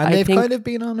 Yeah, and I they've think kind of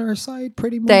been on her side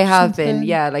pretty much. they have since been, then.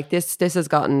 yeah. Like this has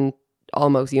gotten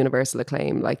almost universal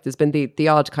acclaim. Like there's been the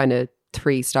odd kind of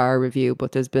 3-star review,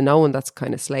 but there's been no one that's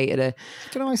kind of slated it.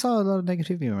 You know, I saw a lot of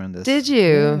negativity around this. Did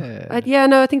you? Yeah.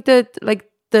 No, I think that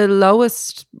like the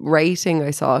lowest rating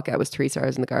I saw it get was 3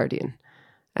 stars in The Guardian.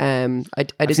 I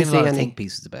didn't seen see a lot any of think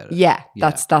pieces about it. Yeah,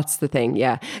 that's the thing.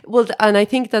 Yeah. Well, and I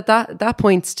think that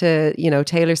points to, you know,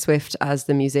 Taylor Swift as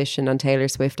the musician and Taylor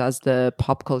Swift as the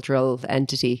pop cultural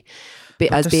entity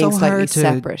as being so slightly hard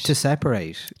separate. to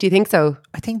separate. Do you think so?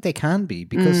 I think they can be,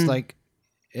 because like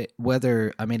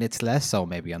it's less so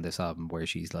maybe on this album where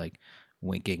she's like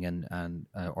winking and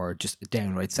or just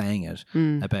downright saying it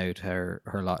about her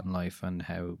lot in life and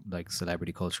how like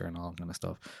celebrity culture and all that kind of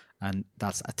stuff. And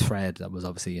that's a thread that was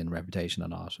obviously in Reputation a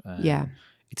lot. Yeah.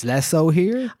 It's less so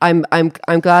here. I'm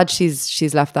glad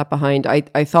she's left that behind.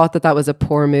 I thought that was a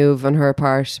poor move on her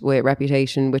part with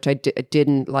Reputation, which I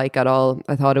didn't like at all.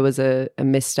 I thought it was a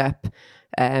misstep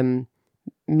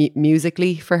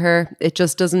musically for her. It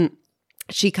just doesn't,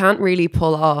 she can't really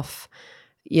pull off,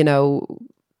 you know,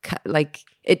 like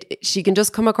she can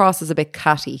just come across as a bit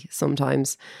catty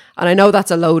sometimes. And I know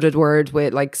that's a loaded word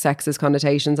with like sexist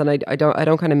connotations, and I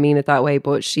don't kind of mean it that way,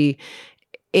 but she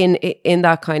in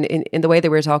that kind of in the way that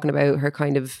we were talking about her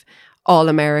kind of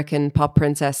all-American pop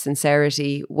princess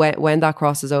sincerity, when that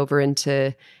crosses over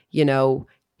into, you know,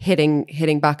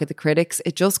 hitting back at the critics,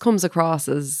 it just comes across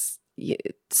as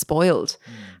spoiled.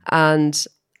 And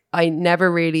I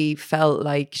never really felt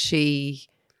like she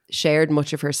shared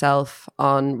much of herself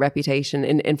on Reputation.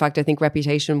 In fact, I think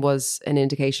Reputation was an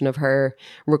indication of her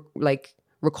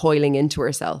recoiling into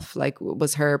herself, like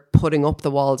was her putting up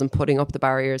the walls and putting up the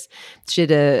barriers. She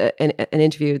did an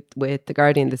interview with The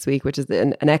Guardian this week, which is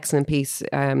an excellent piece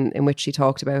in which she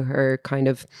talked about her kind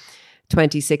of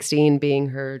 2016 being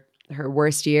her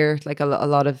worst year, like a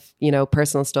lot of, you know,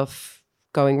 personal stuff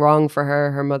going wrong for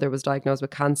her. Her mother was diagnosed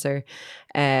with cancer.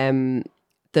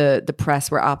 The press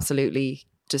were absolutely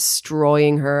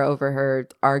destroying her over her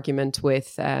argument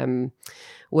with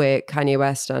Kanye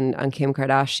West and Kim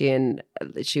Kardashian.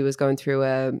 She was going through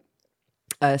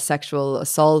a sexual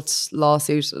assault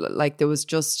lawsuit. Like there was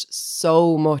just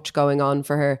so much going on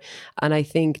for her. And I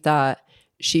think that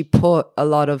she put a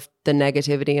lot of the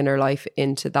negativity in her life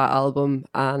into that album,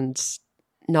 and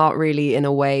not really in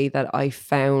a way that I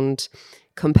found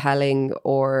compelling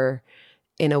or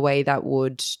in a way that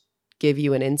would give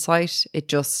you an insight. It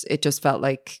just felt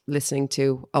like listening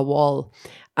to a wall.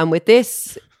 And with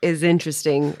this is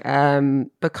interesting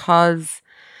because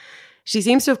she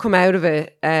seems to have come out of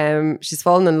it. She's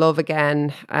fallen in love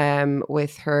again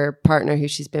with her partner, who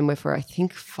she's been with for I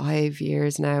think 5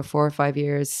 years now, 4 or 5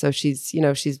 years. So she's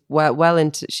well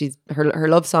into her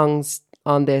love songs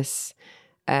on this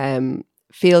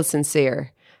feel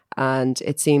sincere, and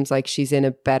it seems like she's in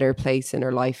a better place in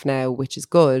her life now, which is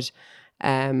good.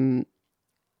 And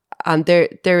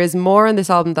there is more on this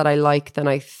album that I like than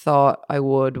I thought I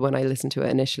would when I listened to it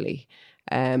initially.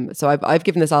 So I've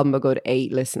given this album a good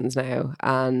 8 listens now,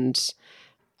 and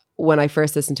when I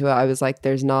first listened to it, I was like,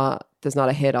 "There's not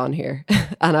a hit on here,"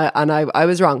 and I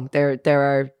was wrong. There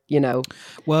are,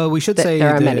 Well, we should say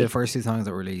there are the many. first 2 songs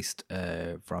that were released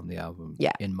from the album,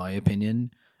 Yeah. in my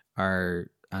opinion, are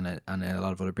and a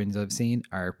lot of other opinions I've seen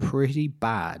are pretty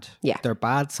bad. Yeah. They're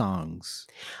bad songs.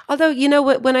 Although,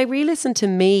 when I re-listened to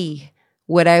Me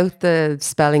without the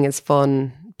spelling is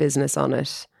fun business on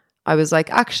it, I was like,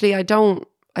 actually, I don't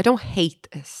hate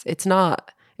this. It's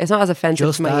not as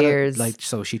offensive to my ears.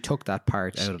 So she took that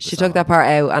part out of the She song. took that part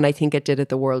out, and I think it did it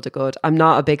the world of good. I'm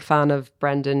not a big fan of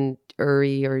Brendan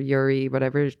Urie or Yuri,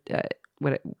 whatever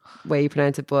way you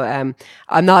pronounce it, but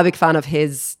I'm not a big fan of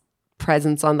his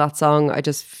presence on that song. I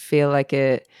just feel like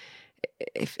it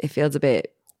feels a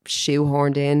bit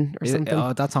shoehorned in or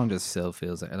something. That song just still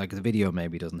feels like the video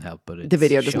maybe doesn't help, but The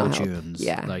video does show not help. tunes,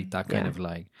 Yeah. like that kind of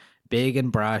like big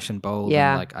and brash and bold.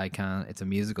 Yeah. And like it's a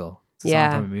musical. It's a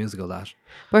Yeah. song from a musical that.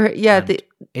 But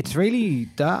It's really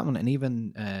that one, and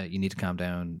even You Need to Calm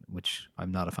Down, which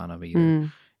I'm not a fan of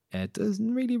either. It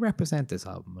doesn't really represent this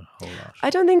album a whole lot. I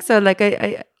don't think so. Like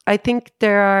I think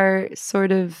there are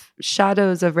sort of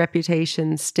shadows of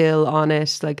Reputation still on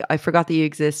it. Like I Forgot That You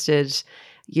Existed,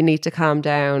 You Need to Calm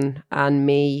Down, and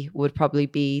Me would probably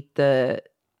be the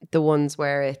ones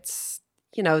where it's,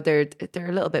 they're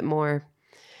a little bit more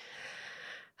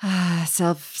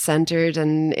self-centered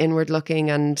and inward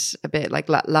looking, and a bit like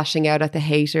lashing out at the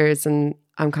haters. And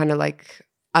I'm kind of like,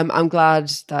 I'm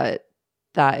glad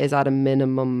that is at a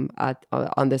minimum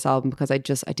on this album, because I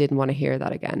didn't want to hear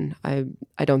that again. I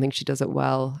don't think she does it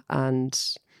well, and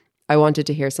I wanted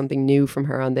to hear something new from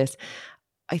her on this.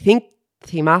 I think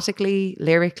thematically,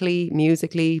 lyrically,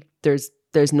 musically, there's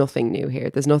nothing new here.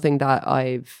 There's nothing that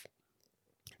I've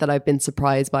been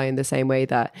surprised by in the same way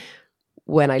that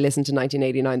when I listened to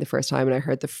 1989 the first time and I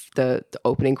heard the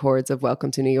opening chords of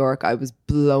Welcome to New York, I was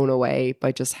blown away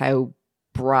by just how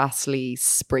brassly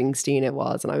Springsteen it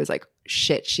was. And I was like,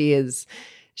 shit, she is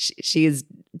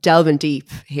delving deep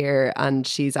here, and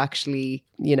she's actually,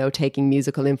 taking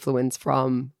musical influence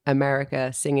from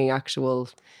America, singing actual,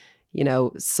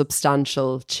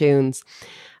 substantial tunes.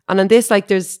 And on this, like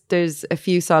there's a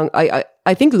few songs.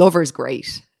 I think Lover's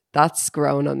great. That's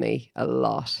grown on me a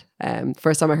lot.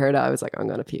 First time I heard it, I was like, I'm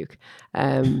gonna puke.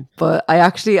 But I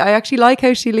actually like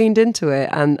how she leaned into it,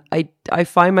 and I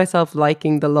find myself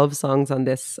liking the love songs on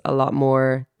this a lot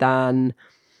more than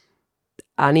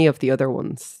any of the other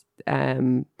ones.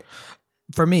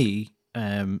 For me,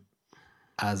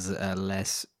 as a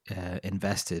less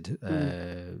invested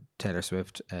Taylor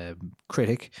Swift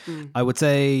critic, I would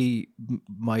say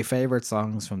my favorite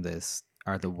songs from this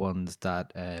are the ones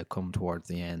that come towards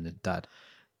the end, that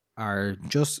are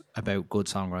just about good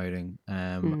songwriting,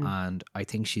 and I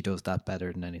think she does that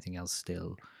better than anything else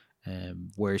still,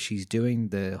 where she's doing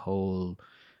the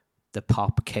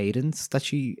pop cadence that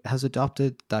she has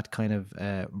adopted, that kind of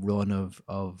run of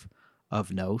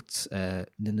notes, yeah,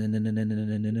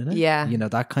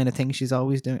 that kind of thing she's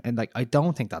always doing, and like I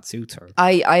don't think that suits her.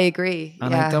 I agree,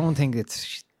 and I don't think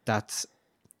that's.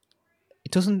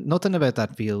 It doesn't. Nothing about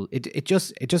that feel. It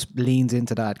just leans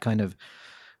into that kind of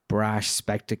brash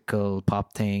spectacle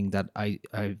pop thing that I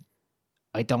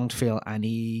don't feel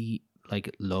any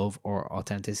like love or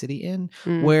authenticity in.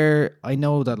 Where I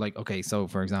know that, like, okay, so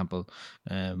for example,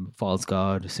 False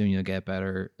God, Soon You'll Get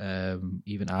Better,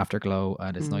 even Afterglow,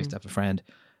 and It's Nice to Have a Friend.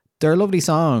 They're lovely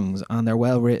songs and they're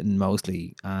well written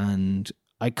mostly, and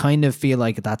I kind of feel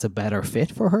like that's a better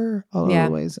fit for her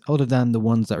always, other than the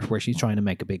ones where she's trying to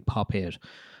make a big pop hit.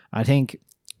 I think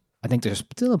there's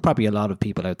still probably a lot of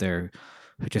people out there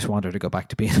who just want her to go back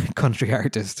to being a country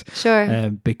artist. Sure.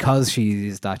 Because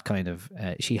she's that kind of,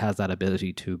 she has that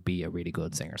ability to be a really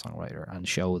good singer-songwriter and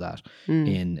show that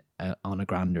on a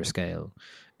grander scale.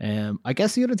 I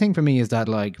guess the other thing for me is that,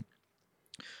 like,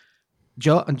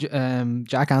 Jack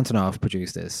Antonoff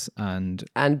produced this, and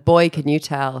boy, can you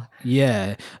tell?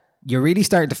 Yeah, you're really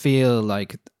starting to feel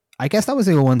like, I guess that was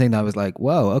the one thing that was like,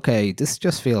 whoa, okay, this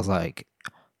just feels like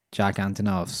Jack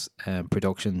Antonoff's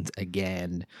productions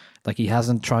again, Like he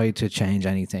hasn't tried to change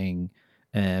anything.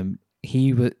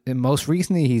 He was most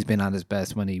recently he's been at his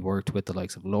best when he worked with the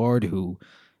likes of Lorde, who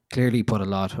clearly put a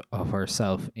lot of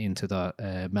herself into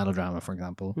the melodrama, for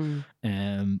example.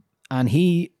 And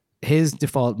his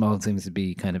default mode seems to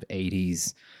be kind of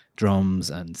 80s drums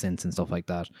and synths and stuff like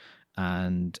that.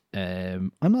 And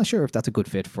I'm not sure if that's a good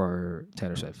fit for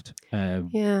Taylor Swift.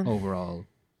 Overall,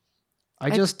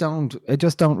 it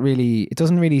doesn't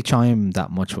really chime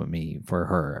that much with me for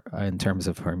her in terms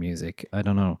of her music. I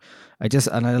don't know.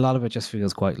 And a lot of it just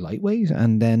feels quite lightweight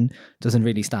and then doesn't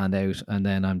really stand out. And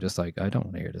then I'm just like, I don't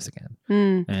want to hear this again.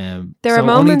 There are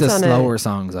moments only the on slower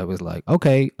songs I was like,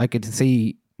 okay, I could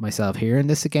see myself hearing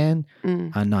this again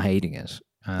and not hating it.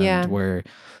 And where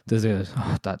there's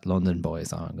that London Boy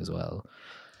song as well.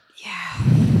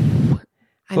 Yeah.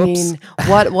 I mean,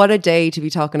 what a day to be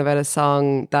talking about a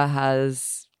song that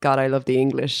has God, I Love the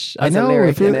English as a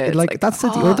lyric in it. Like that's the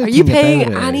other are thing. you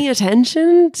paying any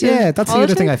attention to that's the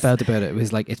other thing I felt about it. It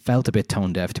was like it felt a bit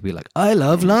tone deaf to be like, I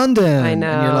love London. I know.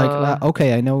 And you're like, well,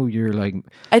 okay, I know you're like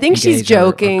I think she's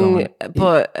joking,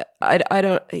 but I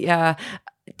don't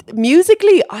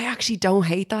musically, I actually don't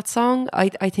hate that song. I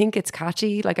think it's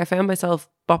catchy. Like I found myself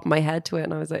bopping my head to it,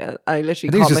 and I was like, I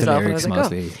literally caught myself, and I was like,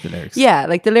 the lyrics. Yeah,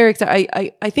 like the lyrics.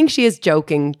 I think she is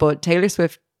joking, but Taylor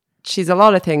Swift, she's a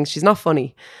lot of things. She's not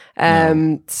funny.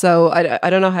 So I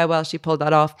don't know how well she pulled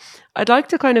that off. I'd like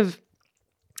to kind of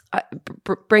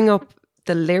bring up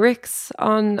the lyrics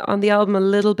on the album a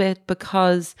little bit,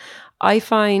 because I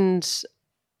find.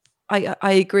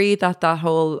 I agree that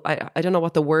whole I don't know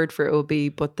what the word for it will be,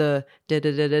 but the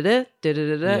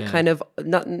kind of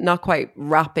not quite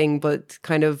rapping, but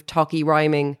kind of talky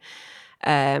rhyming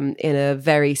in a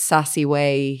very sassy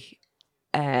way.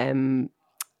 I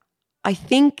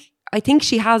think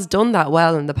she has done that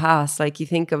well in the past. Like you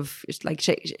think of like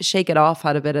Shake It Off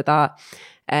had a bit of that.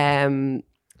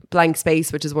 Blank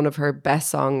Space, which is one of her best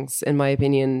songs in my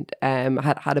opinion,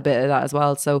 had a bit of that as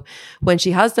well. So when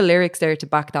she has the lyrics there to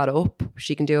back that up,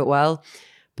 she can do it well.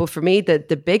 But for me,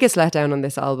 the biggest letdown on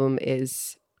this album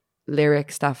is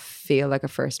lyrics that feel like a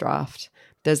first draft.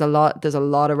 There's a lot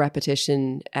of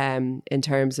repetition in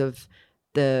terms of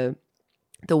the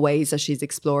ways that she's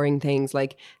exploring things.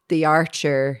 Like The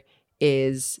Archer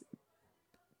is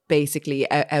basically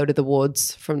Out of the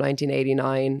Woods from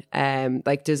 1989.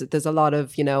 Like there's a lot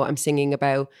of, I'm singing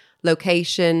about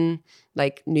location,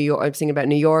 like New York, I'm singing about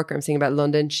New York, or I'm singing about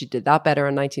London. She did that better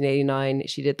in 1989.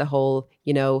 She did the whole,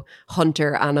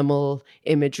 hunter animal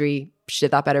imagery. She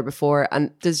did that better before.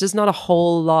 And there's just not a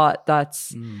whole lot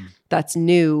that's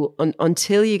new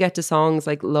until you get to songs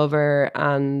like Lover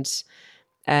and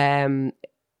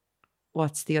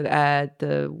what's the other,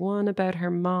 the one about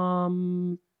her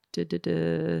mom.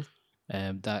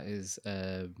 That is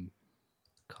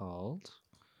called.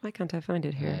 Why can't I find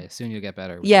it here? Soon You'll Get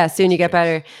Better. Yeah, Soon You Get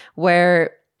Better.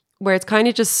 Where it's kind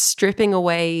of just stripping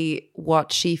away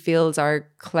what she feels are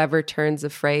clever turns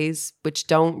of phrase, which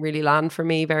don't really land for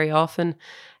me very often.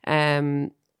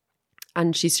 And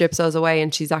she strips those away,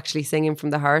 and she's actually singing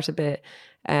from the heart a bit.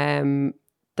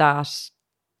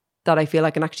 That I feel I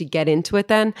can actually get into it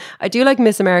then. I do like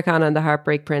Miss Americana and the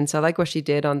Heartbreak Prince. I like what she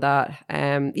did on that.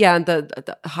 And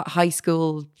the high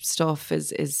school stuff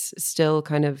is still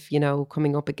kind of,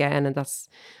 coming up again. And that's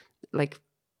like,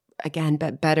 again,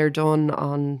 better done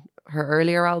on her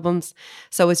earlier albums.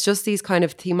 So it's just these kind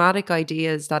of thematic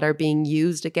ideas that are being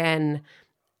used again.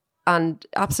 And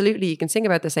absolutely, you can sing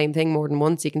about the same thing more than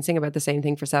once. You can sing about the same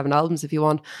thing for 7 albums if you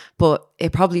want, but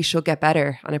it probably should get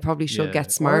better, and it probably should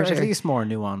get smarter. Or at least more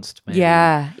nuanced, maybe.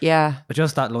 Yeah. But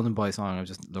just that London Boy song, I was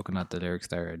just looking at the lyrics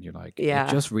there, and you're like, it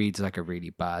just reads like a really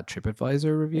bad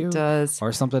TripAdvisor review. It does.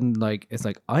 Or something like, it's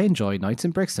like, I enjoy nights in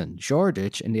Brixton,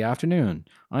 Shoreditch in the afternoon.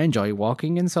 I enjoy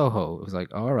walking in Soho. It was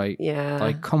like, all right. Yeah.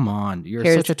 Like, come on. You're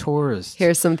such a tourist.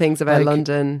 Here's some things about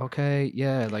London. Okay,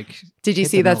 yeah. Like, did you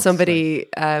see that somebody...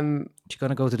 she's going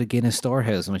to go to the Guinness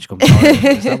storehouse when she comes home.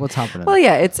 Is that what's happening? Well,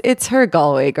 yeah, it's her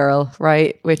Galway girl,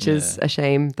 right? Which is a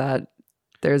shame that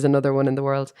there's another one in the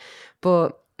world.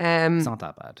 But... it's not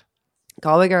that bad.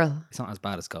 Galway girl. It's not as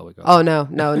bad as Galway girl. Oh no,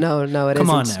 it Come isn't.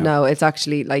 on now. No, it's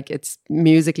actually like it's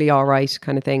musically all right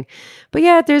kind of thing. But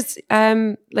yeah, there's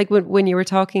like when you were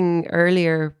talking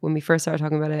earlier, when we first started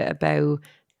talking about it, about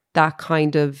that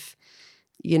kind of,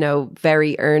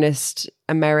 very earnest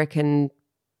American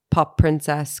pop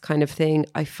princess kind of thing.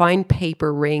 I find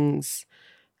Paper Rings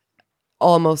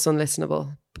almost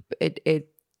unlistenable.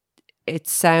 It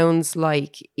sounds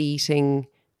like eating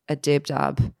a dib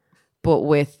dab. but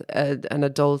with an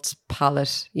adult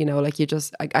palate, you know, like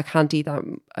I can't eat that.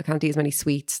 I can't eat as many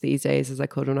sweets these days as I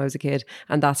could when I was a kid.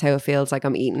 And that's how it feels like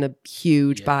I'm eating a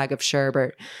huge bag of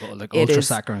sherbet. Well, like It ultra is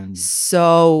saccharine.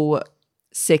 so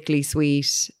sickly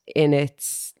sweet in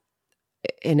its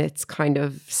kind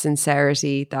of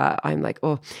sincerity that I'm like,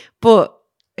 oh, but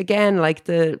again, like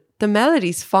the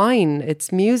melody's fine.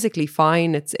 It's musically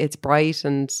fine. It's bright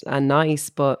and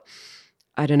nice, but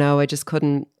I don't know.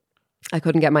 I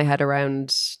couldn't get my head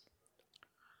around,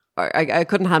 or I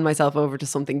couldn't hand myself over to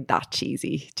something that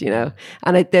cheesy, do you know?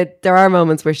 And there are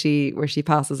moments where she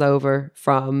passes over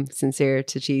from sincere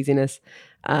to cheesiness,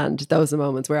 and those are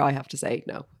moments where I have to say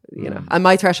no, you know. And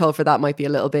my threshold for that might be a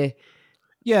little bit.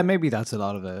 Yeah, maybe that's a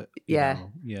lot of it. you Yeah.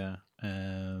 know. Yeah.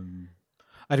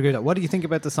 I'd agree with that. What do you think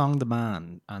about the song "The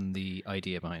Man" and the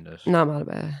idea behind it? Not mad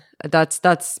about it.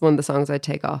 That's one of the songs I'd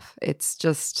take off. It's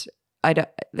just I don't.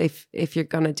 If you're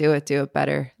gonna do it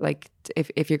better. Like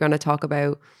if you're gonna talk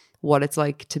about what it's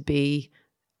like to be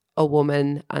a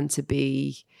woman and to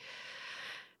be,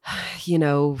 you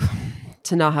know,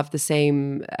 to not have the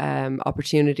same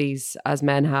opportunities as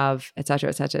men have, etc.,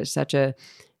 etc., etc.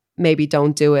 Maybe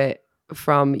don't do it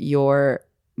from your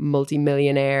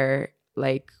multimillionaire,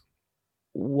 like,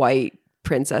 white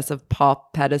princess of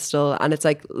pop pedestal. And it's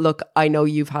like, look, I know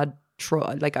you've had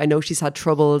I know she's had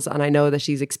troubles, and I know that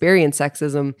she's experienced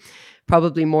sexism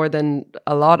probably more than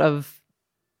a lot of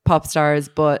pop stars,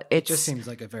 but it just seems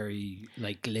like a very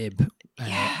like glib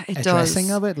it addressing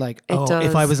does. of it. Like, It does.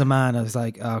 if I was a man, I was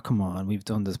like, oh, come on, we've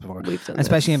done this before.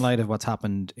 Especially in light of what's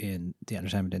happened in the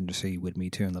entertainment industry with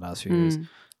Me Too in the last few years.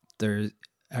 There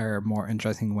are more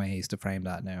interesting ways to frame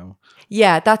that now.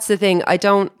 Yeah, that's the thing. I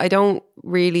don't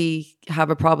really have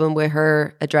a problem with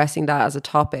her addressing that as a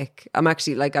topic. I'm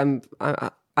actually like I'm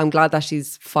glad that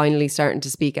she's finally starting to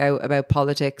speak out about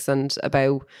politics and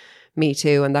about Me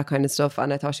Too and that kind of stuff.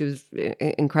 And I thought she was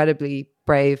incredibly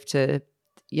brave to,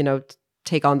 you know,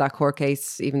 take on that court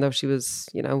case, even though she was,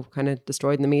 you know, kind of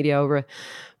destroyed in the media over it.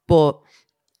 But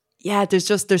yeah, there's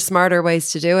smarter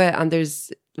ways to do it, and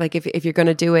there's like if you're going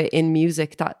to do it in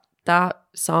music, that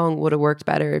song would have worked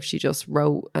better if she just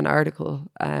wrote an article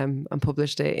and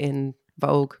published it in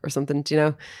Vogue or something. Do you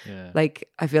know? Yeah. Like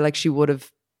I feel like she would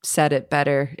have said it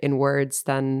better in words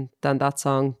than that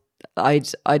song.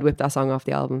 I'd whip that song off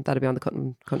the album. That'd be on the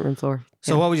cutting room floor.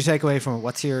 So what would you take away from it?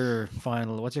 What's your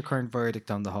current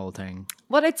verdict on the whole thing?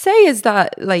 What I'd say is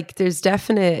that like there's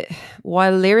definite,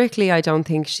 while lyrically I don't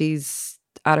think she's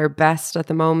at her best at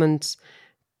the moment,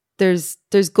 there's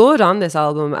good on this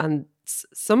album, and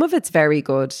some of it's very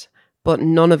good, but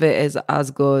none of it is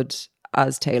as good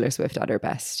as Taylor Swift at her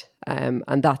best. And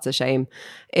that's a shame.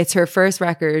 It's her first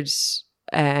record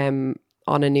on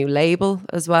a new label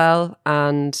as well,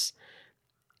 and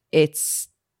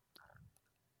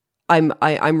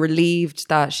I'm relieved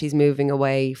that she's moving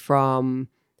away from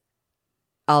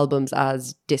albums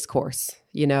as discourse,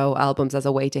 you know, albums as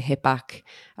a way to hit back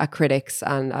at critics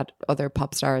and at other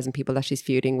pop stars and people that she's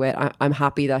feuding with. I'm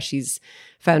happy that she's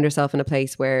found herself in a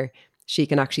place where she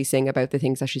can actually sing about the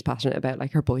things that she's passionate about,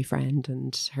 like her boyfriend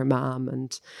and her mom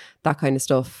and that kind of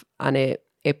stuff. And it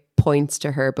points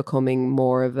to her becoming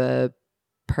more of a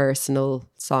personal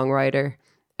songwriter.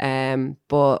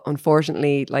 But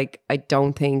unfortunately, like, I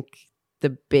don't think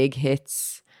the big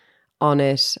hits on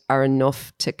it are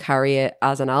enough to carry it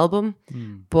as an album.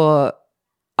 But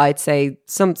I'd say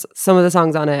some of the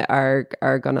songs on it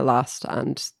are gonna last,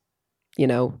 and you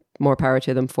know, more power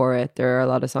to them for it. There are a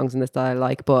lot of songs in this that I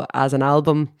like, but as an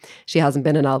album, she hasn't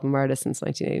been an album artist since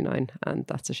 1989, and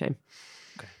that's a shame.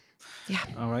 Yeah.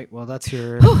 All right. Well, that's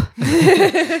your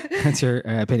that's your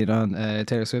opinion on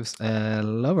Taylor Swift's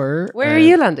Lover. Where are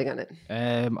you landing on it?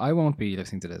 I won't be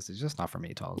listening to this. It's just not for me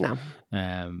at all. No.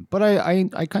 But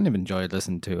I kind of enjoyed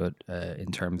listening to it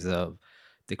in terms of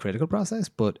the critical process.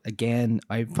 But again,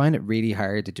 I find it really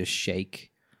hard to just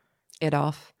shake it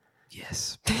off.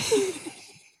 Yes.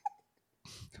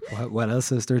 What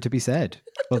else is there to be said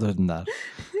other than that?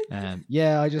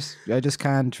 Yeah, I just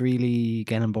can't really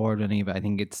get on board with any of it. I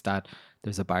think it's that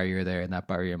there's a barrier there, and that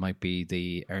barrier might be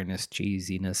the earnest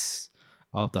cheesiness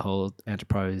of the whole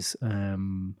enterprise.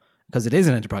 Because it is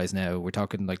an enterprise now. We're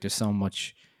talking like there's so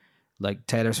much. Like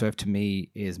Taylor Swift to me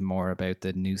is more about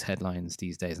the news headlines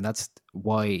these days, and that's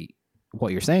why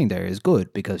what you're saying there is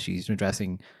good, because she's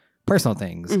addressing personal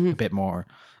things a bit more.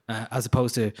 As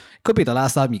opposed to, it could be the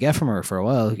last album you get from her for a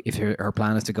while if her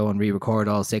plan is to go and re-record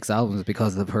all 6 albums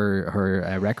because of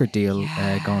her record deal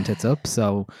going tits up.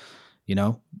 So, you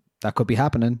know, that could be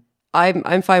happening.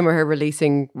 I'm fine with her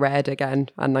releasing Red again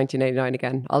and 1989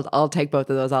 again. I'll take both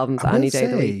of those albums any day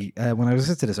of the week. When I was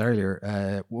listening to this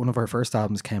earlier, one of her first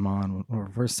albums came on, one of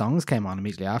her first songs came on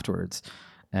immediately afterwards.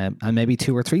 And maybe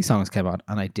 2 or 3 songs came on,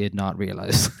 and I did not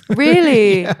realize.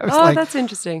 Really? Yeah, like, that's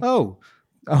interesting. Oh,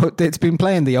 it's been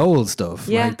playing the old stuff,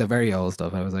 yeah. like the very old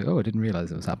stuff. I was like, I didn't realize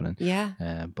it was happening.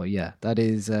 Yeah. But yeah, that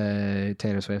is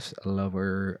Taylor Swift's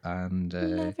Lover, and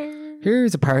Lover.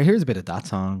 Here's a bit of that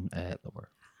song, Lover.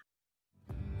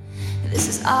 This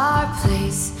is our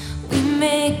place, we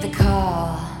make the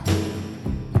call.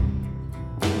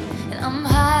 And I'm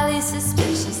highly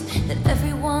suspicious that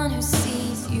everyone who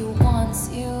sees you wants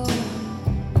you.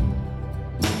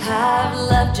 I've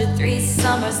loved you 3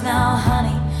 summers now,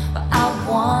 honey, but I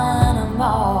want them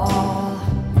all.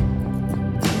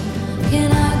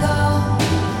 Can I go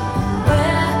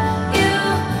where you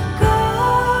go?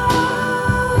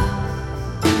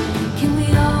 Can we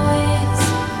always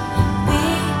be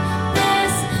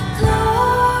this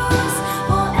close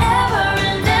forever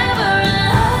and ever?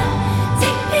 And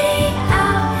take me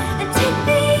out and take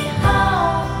me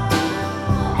home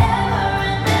forever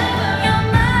and ever. You're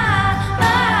my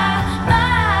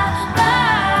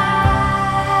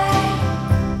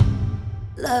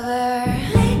lover.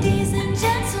 Ladies and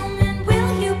gentlemen,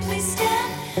 will you please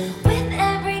stand? With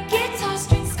every guitar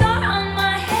string scar on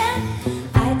my hand,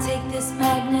 I take this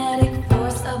magnetic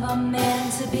force of a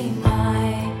man to be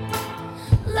my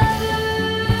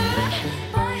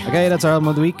lover. Okay, that's our album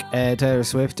of the week. Taylor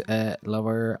Swift,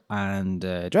 Lover, and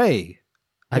Dre.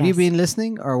 Have you been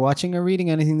listening or watching or reading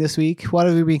anything this week?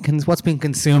 What's been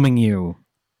consuming you?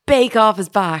 Bake Off is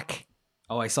back.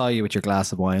 Oh, I saw you with your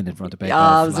glass of wine in front of Bake It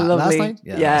Off was last lovely. night.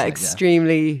 Yeah, last night,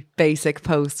 extremely basic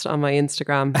post on my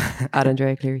Instagram at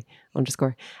Andrea Cleary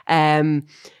 _.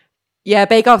 Yeah,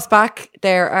 Bake Off's back.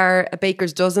 There are a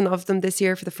baker's dozen of them this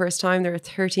year for the first time. There are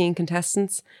 13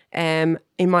 contestants. In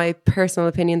my personal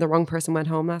opinion, the wrong person went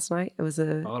home last night. It was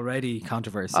already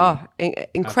controversy.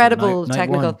 Incredible night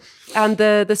technical. 1. And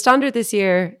the standard this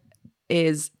year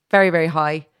is very, very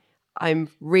high. I'm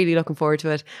really looking forward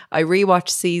to it. I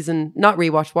watched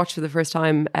for the first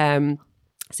time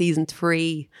season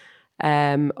 3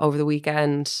 over the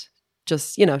weekend,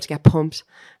 just, to get pumped,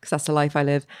 because that's the life I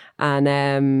live. And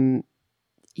I'm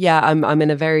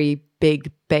in a very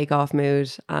big Bake Off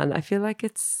mood, and I feel like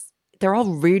they're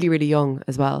all really, really young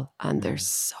as well, and they're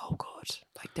so good.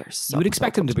 Like, they're so. You would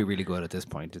expect so them good. to be really good at this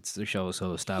point. It's the show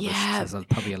so established. Yeah, There's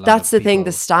probably a lot that's of the thing. people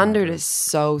The standard on is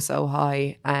so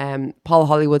high. Paul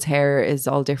Hollywood's hair is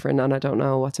all different, and I don't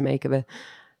know what to make of it.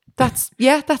 That's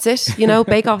it.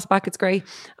 Bake Off's back. It's great.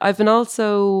 What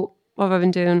have I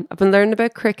been doing? I've been learning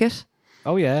about cricket.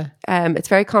 Oh yeah. It's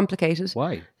very complicated.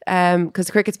 Why? Because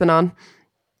cricket's been on.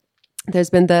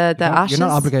 There's been the Ashes. You're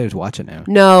not obligated to watch it now.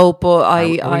 No, but Are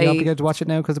you obligated to watch it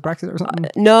now because of Brexit or something?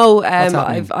 No,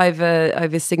 happening? I've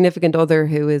a significant other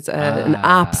who is an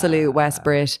absolute West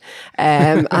Brit,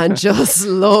 and just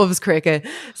loves cricket.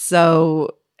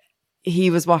 So he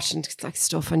was watching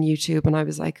stuff on YouTube, and I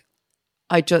was like,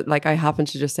 I happened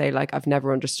to just say, I've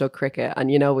never understood cricket. And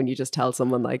when you just tell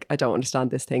someone I don't understand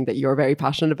this thing that you're very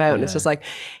passionate about, and it's just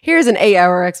here's an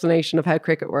 8-hour explanation of how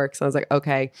cricket works. And I was like,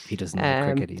 okay. He doesn't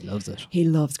love cricket, he loves it. He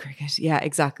loves cricket. Yeah,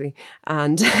 exactly.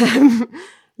 And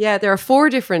there are 4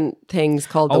 different things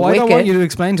called the wicket. I don't want you to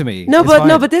explain to me. No,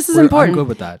 but this is important. I'm good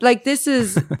with that.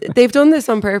 They've done this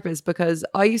on purpose, because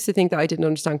I used to think that I didn't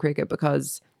understand cricket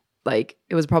because it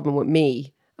was a problem with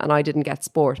me and I didn't get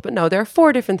sport. But no, there are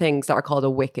 4 different things that are called a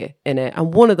wicket in it,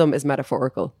 and one of them is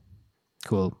metaphorical.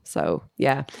 Cool. So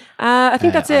yeah, I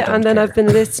think that's it. And then I've been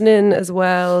listening as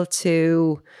well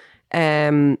to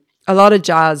a lot of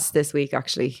jazz this week,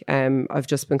 actually. I've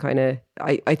just been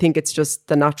I think it's just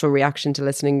the natural reaction to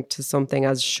listening to something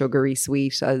as sugary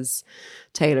sweet as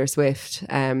Taylor Swift.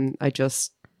 I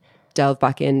just delved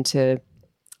back into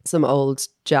some old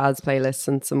jazz playlists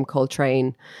and some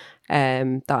Coltrane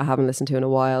that I haven't listened to in a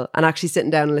while, and actually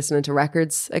sitting down and listening to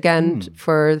records again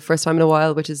for the first time in a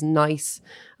while, which is nice,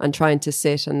 and trying to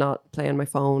sit and not play on my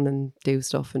phone and do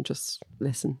stuff and just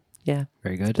listen. Yeah.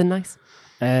 Very good. It's been nice.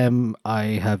 I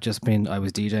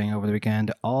was DJing over the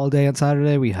weekend all day on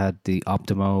Saturday. We had the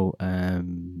Optimo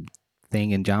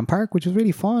thing in Jam Park, which was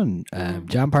really fun.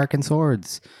 Jam Park and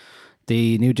Swords,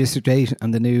 the new District 8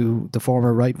 and the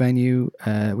former Right venue.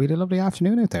 We had a lovely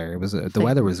afternoon out there. It was the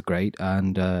weather was great,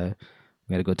 and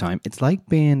we had a good time. It's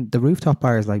the rooftop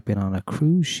bar is like being on a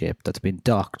cruise ship that's been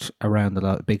docked around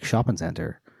the big shopping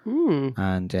centre.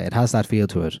 And it has that feel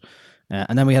to it.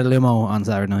 And then we had a limo on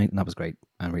Saturday night, and that was great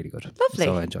and really good. Lovely.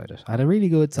 So I enjoyed it. I had a really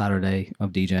good Saturday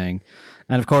of DJing.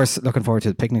 And of course, looking forward to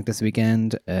the picnic this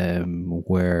weekend,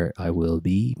 where I will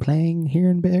be playing here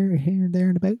and there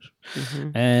and about.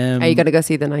 Are you going to go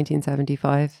see the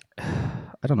 1975?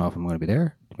 I don't know if I'm going to be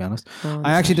there, to be honest. Oh,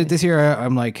 I actually did this year.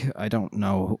 I'm like, I don't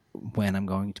know when I'm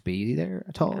going to be there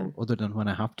at all, other than when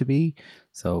I have to be.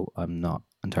 So I'm not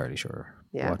entirely sure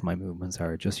what my movements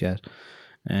are just yet.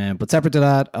 But separate to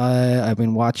that, I've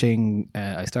been watching.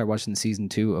 I started watching season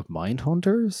 2 of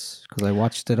Mindhunters because I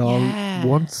watched it all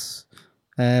once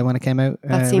when it came out.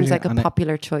 That seems like a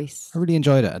popular choice. I really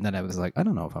enjoyed it, and then I was like, I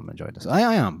don't know if I'm enjoying this.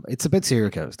 I am. It's a bit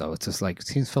serial killers though. It's just like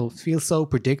it feels so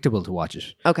predictable to watch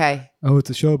it. Okay. Oh,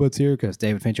 it's a show about serial killers.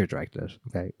 David Fincher directed it.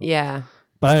 Okay. Yeah.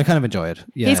 But I kind of enjoy it.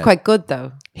 Yeah. He's quite good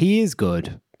though. He is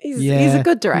good. He's a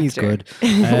good director. He's good.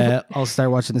 I'll start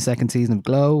watching the second season of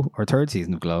Glow, or third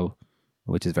season of Glow,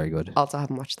 which is very good. Also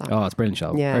haven't watched that. Oh, it's a brilliant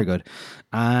show. Yeah. Very good.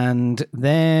 And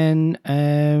then,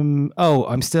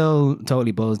 I'm still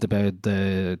totally buzzed about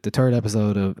the third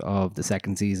episode of the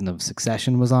second season of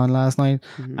Succession was on last night.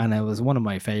 And it was one of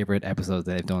my favorite episodes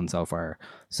that they've done so far.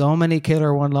 So many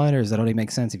killer one-liners that only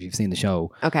make sense if you've seen the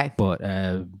show. Okay. But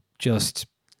just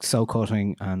so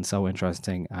cutting and so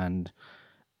interesting. And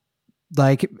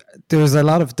like, there was a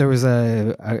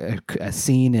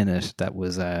scene in it that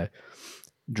was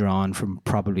drawn from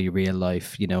probably real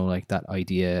life, like that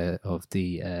idea of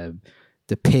the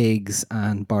pigs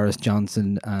and Boris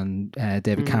Johnson and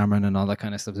David Cameron and all that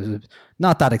kind of stuff. It was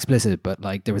not that explicit, but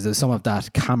like there was some of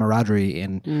that camaraderie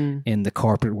in the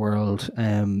corporate world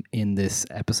in this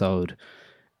episode.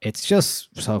 It's just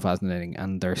so fascinating,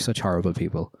 and they're such horrible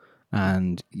people,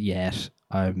 and yet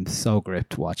I'm so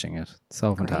gripped watching it.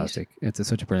 So fantastic. It's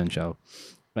such a brilliant show.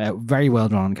 Very well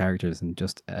drawn characters, and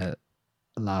just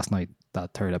last night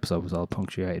that third episode was all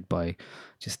punctuated by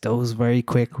just those very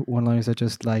quick one-liners that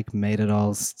just like made it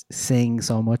all sing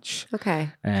so much. Okay.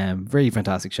 Very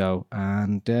fantastic show,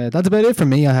 and that's about it for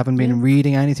me. I haven't been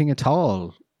reading anything at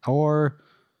all, or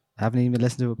haven't even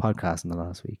listened to a podcast in the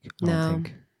last week. I don't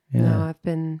think. Yeah. No, I've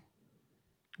been.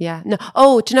 Yeah. No.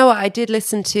 Oh, do you know what? I did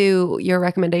listen to your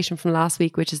recommendation from last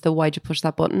week, which is the "Why'd You Push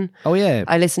That Button?" Oh yeah.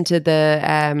 I listened to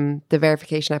the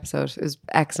verification episode. It was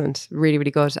excellent, really,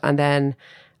 really good. And then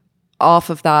off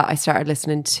of that, I started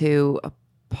listening to.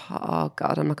 Oh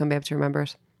God, I'm not going to be able to remember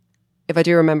it. If I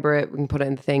do remember it, we can put it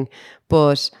in the thing.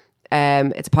 But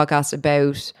it's a podcast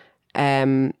about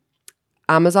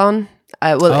Amazon.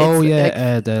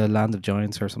 The Land of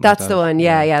Giants or something. That's like the that. one.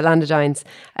 Yeah, Land of Giants.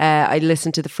 I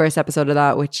listened to the first episode of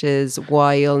that, which is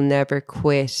Why You'll Never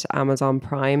Quit Amazon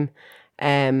Prime.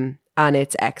 And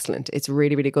it's excellent. It's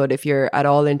really, really good. If you're at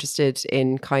all interested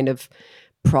in kind of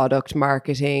product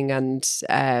marketing, and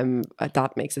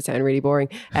that makes it sound really boring,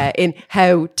 in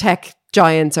how tech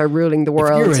giants are ruling the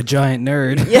world. If you're a giant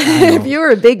nerd. Yeah, if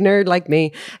you're a big nerd like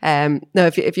me. No,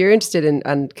 if you're interested in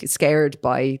and scared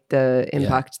by the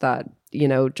impact that,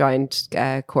 giant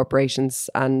corporations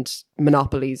and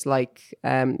monopolies like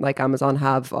Amazon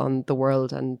have on the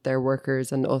world and their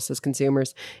workers and us as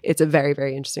consumers, it's a very,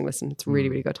 very interesting listen. It's really,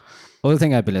 really good. Other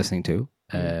thing I've been listening to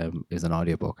is an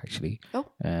audiobook, actually. Oh.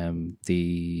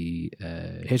 The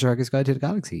Hitchhiker's Guide to the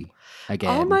Galaxy.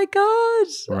 Again. Oh my God.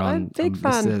 I'm a big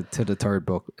fan. To the third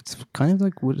book. It's kind of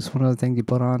like it's one of the things you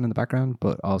put on in the background,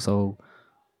 but also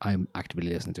I'm actively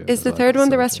listening to it. Is the third one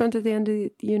The Restaurant at the End of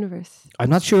the Universe? I'm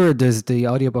not sure. There's the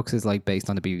audiobooks is like based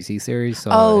on the BBC series.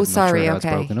 So I'm sorry, not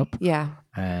sure how it's broken up. Yeah.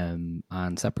 And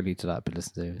separately to that, I've been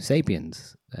listening to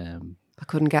Sapiens. I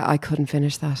couldn't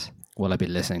finish that. Well, I've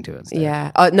been listening to it instead.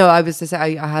 Yeah. No, I was to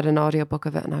say I had an audiobook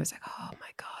of it, and I was like, oh my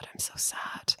God, I'm so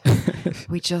sad.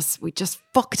 we just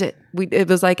fucked it. It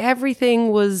was like everything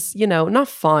was, not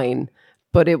fine,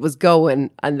 but it was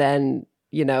going, and then,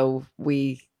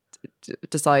 we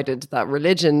decided that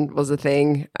religion was a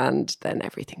thing, and then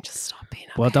everything just stopped being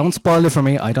okay. Well, don't spoil it for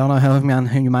me. I don't know how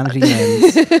humanity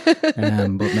ends,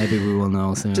 but maybe we will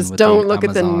know soon. Just don't look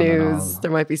at the news.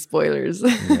 There might be spoilers.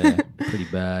 Yeah, pretty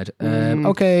bad.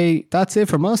 Okay, that's it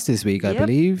from us this week, I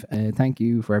believe. Thank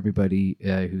you for everybody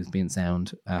who's been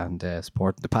sound and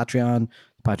supporting the Patreon.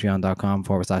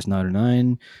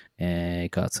 Patreon.com/909.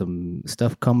 Got some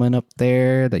stuff coming up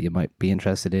there that you might be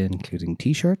interested in, including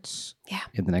t-shirts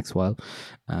in the next while,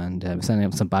 and sending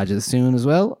up some badges soon as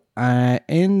well.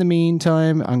 In the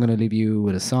meantime, I'm going to leave you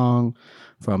with a song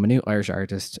from a new Irish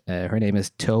artist. Her name is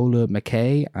Tola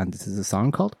McKay, and this is a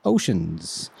song called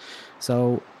Oceans.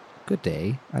 So good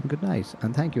day and good night,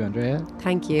 and thank you, Andrea.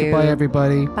 Thank you. Goodbye,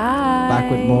 everybody. Bye.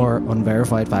 Back with more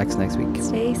unverified facts next week.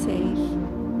 Stay safe.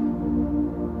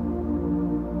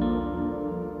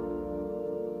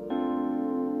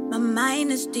 My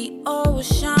mind is the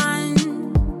ocean,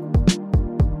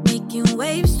 making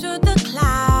waves through the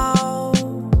clouds.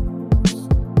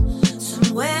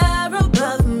 Somewhere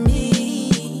above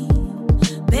me,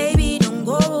 baby, don't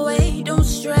go away, don't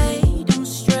stray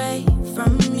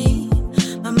from me.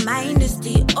 My mind is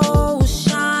the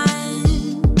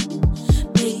ocean,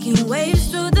 making waves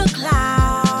through the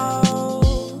clouds.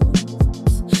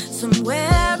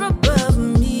 Somewhere above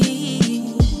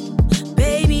me,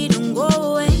 baby, don't go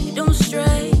away, don't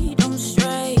stray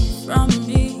from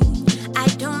me. I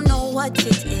don't know what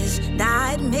it is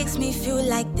that makes me feel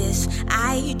like this.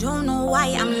 I don't know why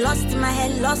I'm lost in my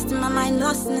head, lost in my mind,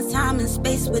 lost in the time and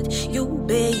space with you,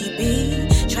 baby.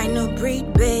 Trying to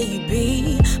breathe,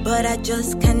 baby, but I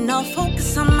just cannot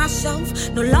focus on myself,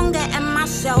 no longer am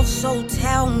myself. So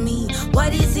tell me,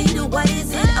 what is it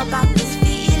about this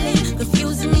feeling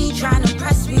confusing me, trying to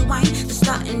press rewind to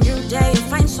start a new day,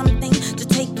 find something to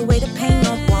take away the pain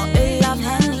of what a love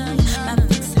honey might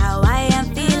fix how I am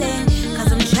feeling,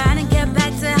 cause I'm trying to get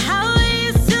back to how I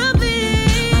used to be.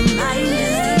 My mind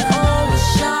is the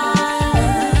ocean,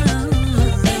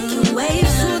 making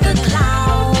waves through the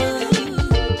clouds.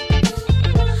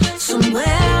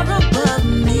 Somewhere above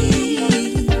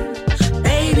me,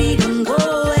 baby, don't go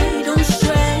away, don't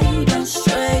stray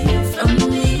from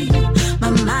me. My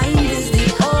mind is the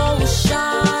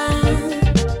ocean,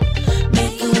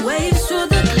 making waves through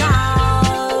the clouds.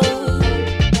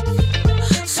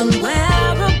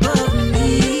 Somewhere above me,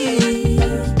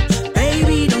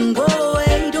 baby, don't go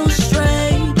away, don't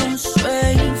stray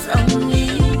from me.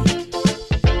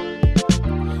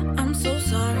 I'm so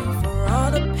sorry for all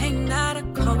the pain that I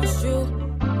caused you.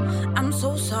 I'm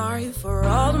so sorry for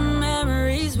all the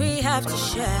memories we have to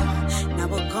share. Now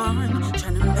we're gone,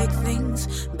 trying to make things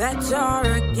better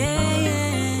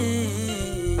again.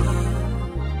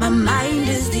 My mind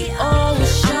is the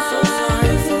ocean. I'm so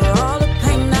sorry for all the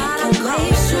pain that I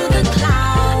caused through the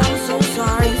clouds. I'm so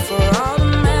sorry for all the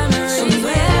memories.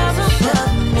 Somewhere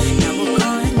above me, now we're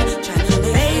gone, trying to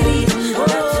make things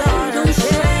better. Don't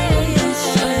stray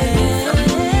from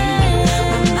me.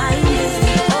 My mind is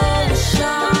the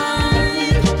ocean,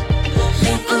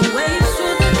 making waves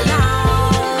through the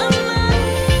clouds.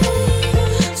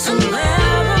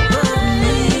 Somewhere above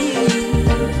me,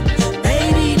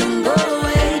 baby, don't go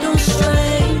away, don't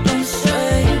stray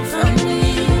from me.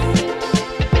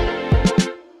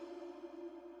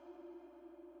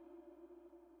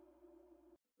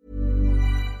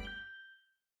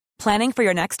 Planning for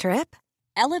your next trip?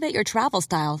 Elevate your travel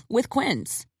style with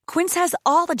Quince. Quince has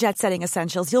all the jet-setting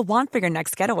essentials you'll want for your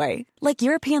next getaway, like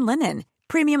European linen,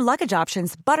 premium luggage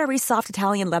options, buttery soft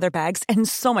Italian leather bags, and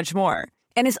so much more.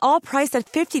 And is all priced at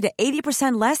 50 to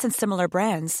 80% less than similar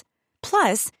brands.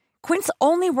 Plus, Quince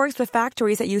only works with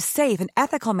factories that use safe and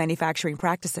ethical manufacturing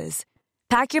practices.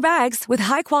 Pack your bags with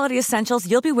high-quality essentials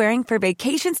you'll be wearing for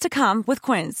vacations to come with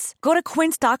Quince. Go to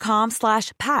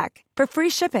quince.com/pack for free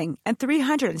shipping and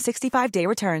 365-day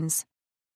returns.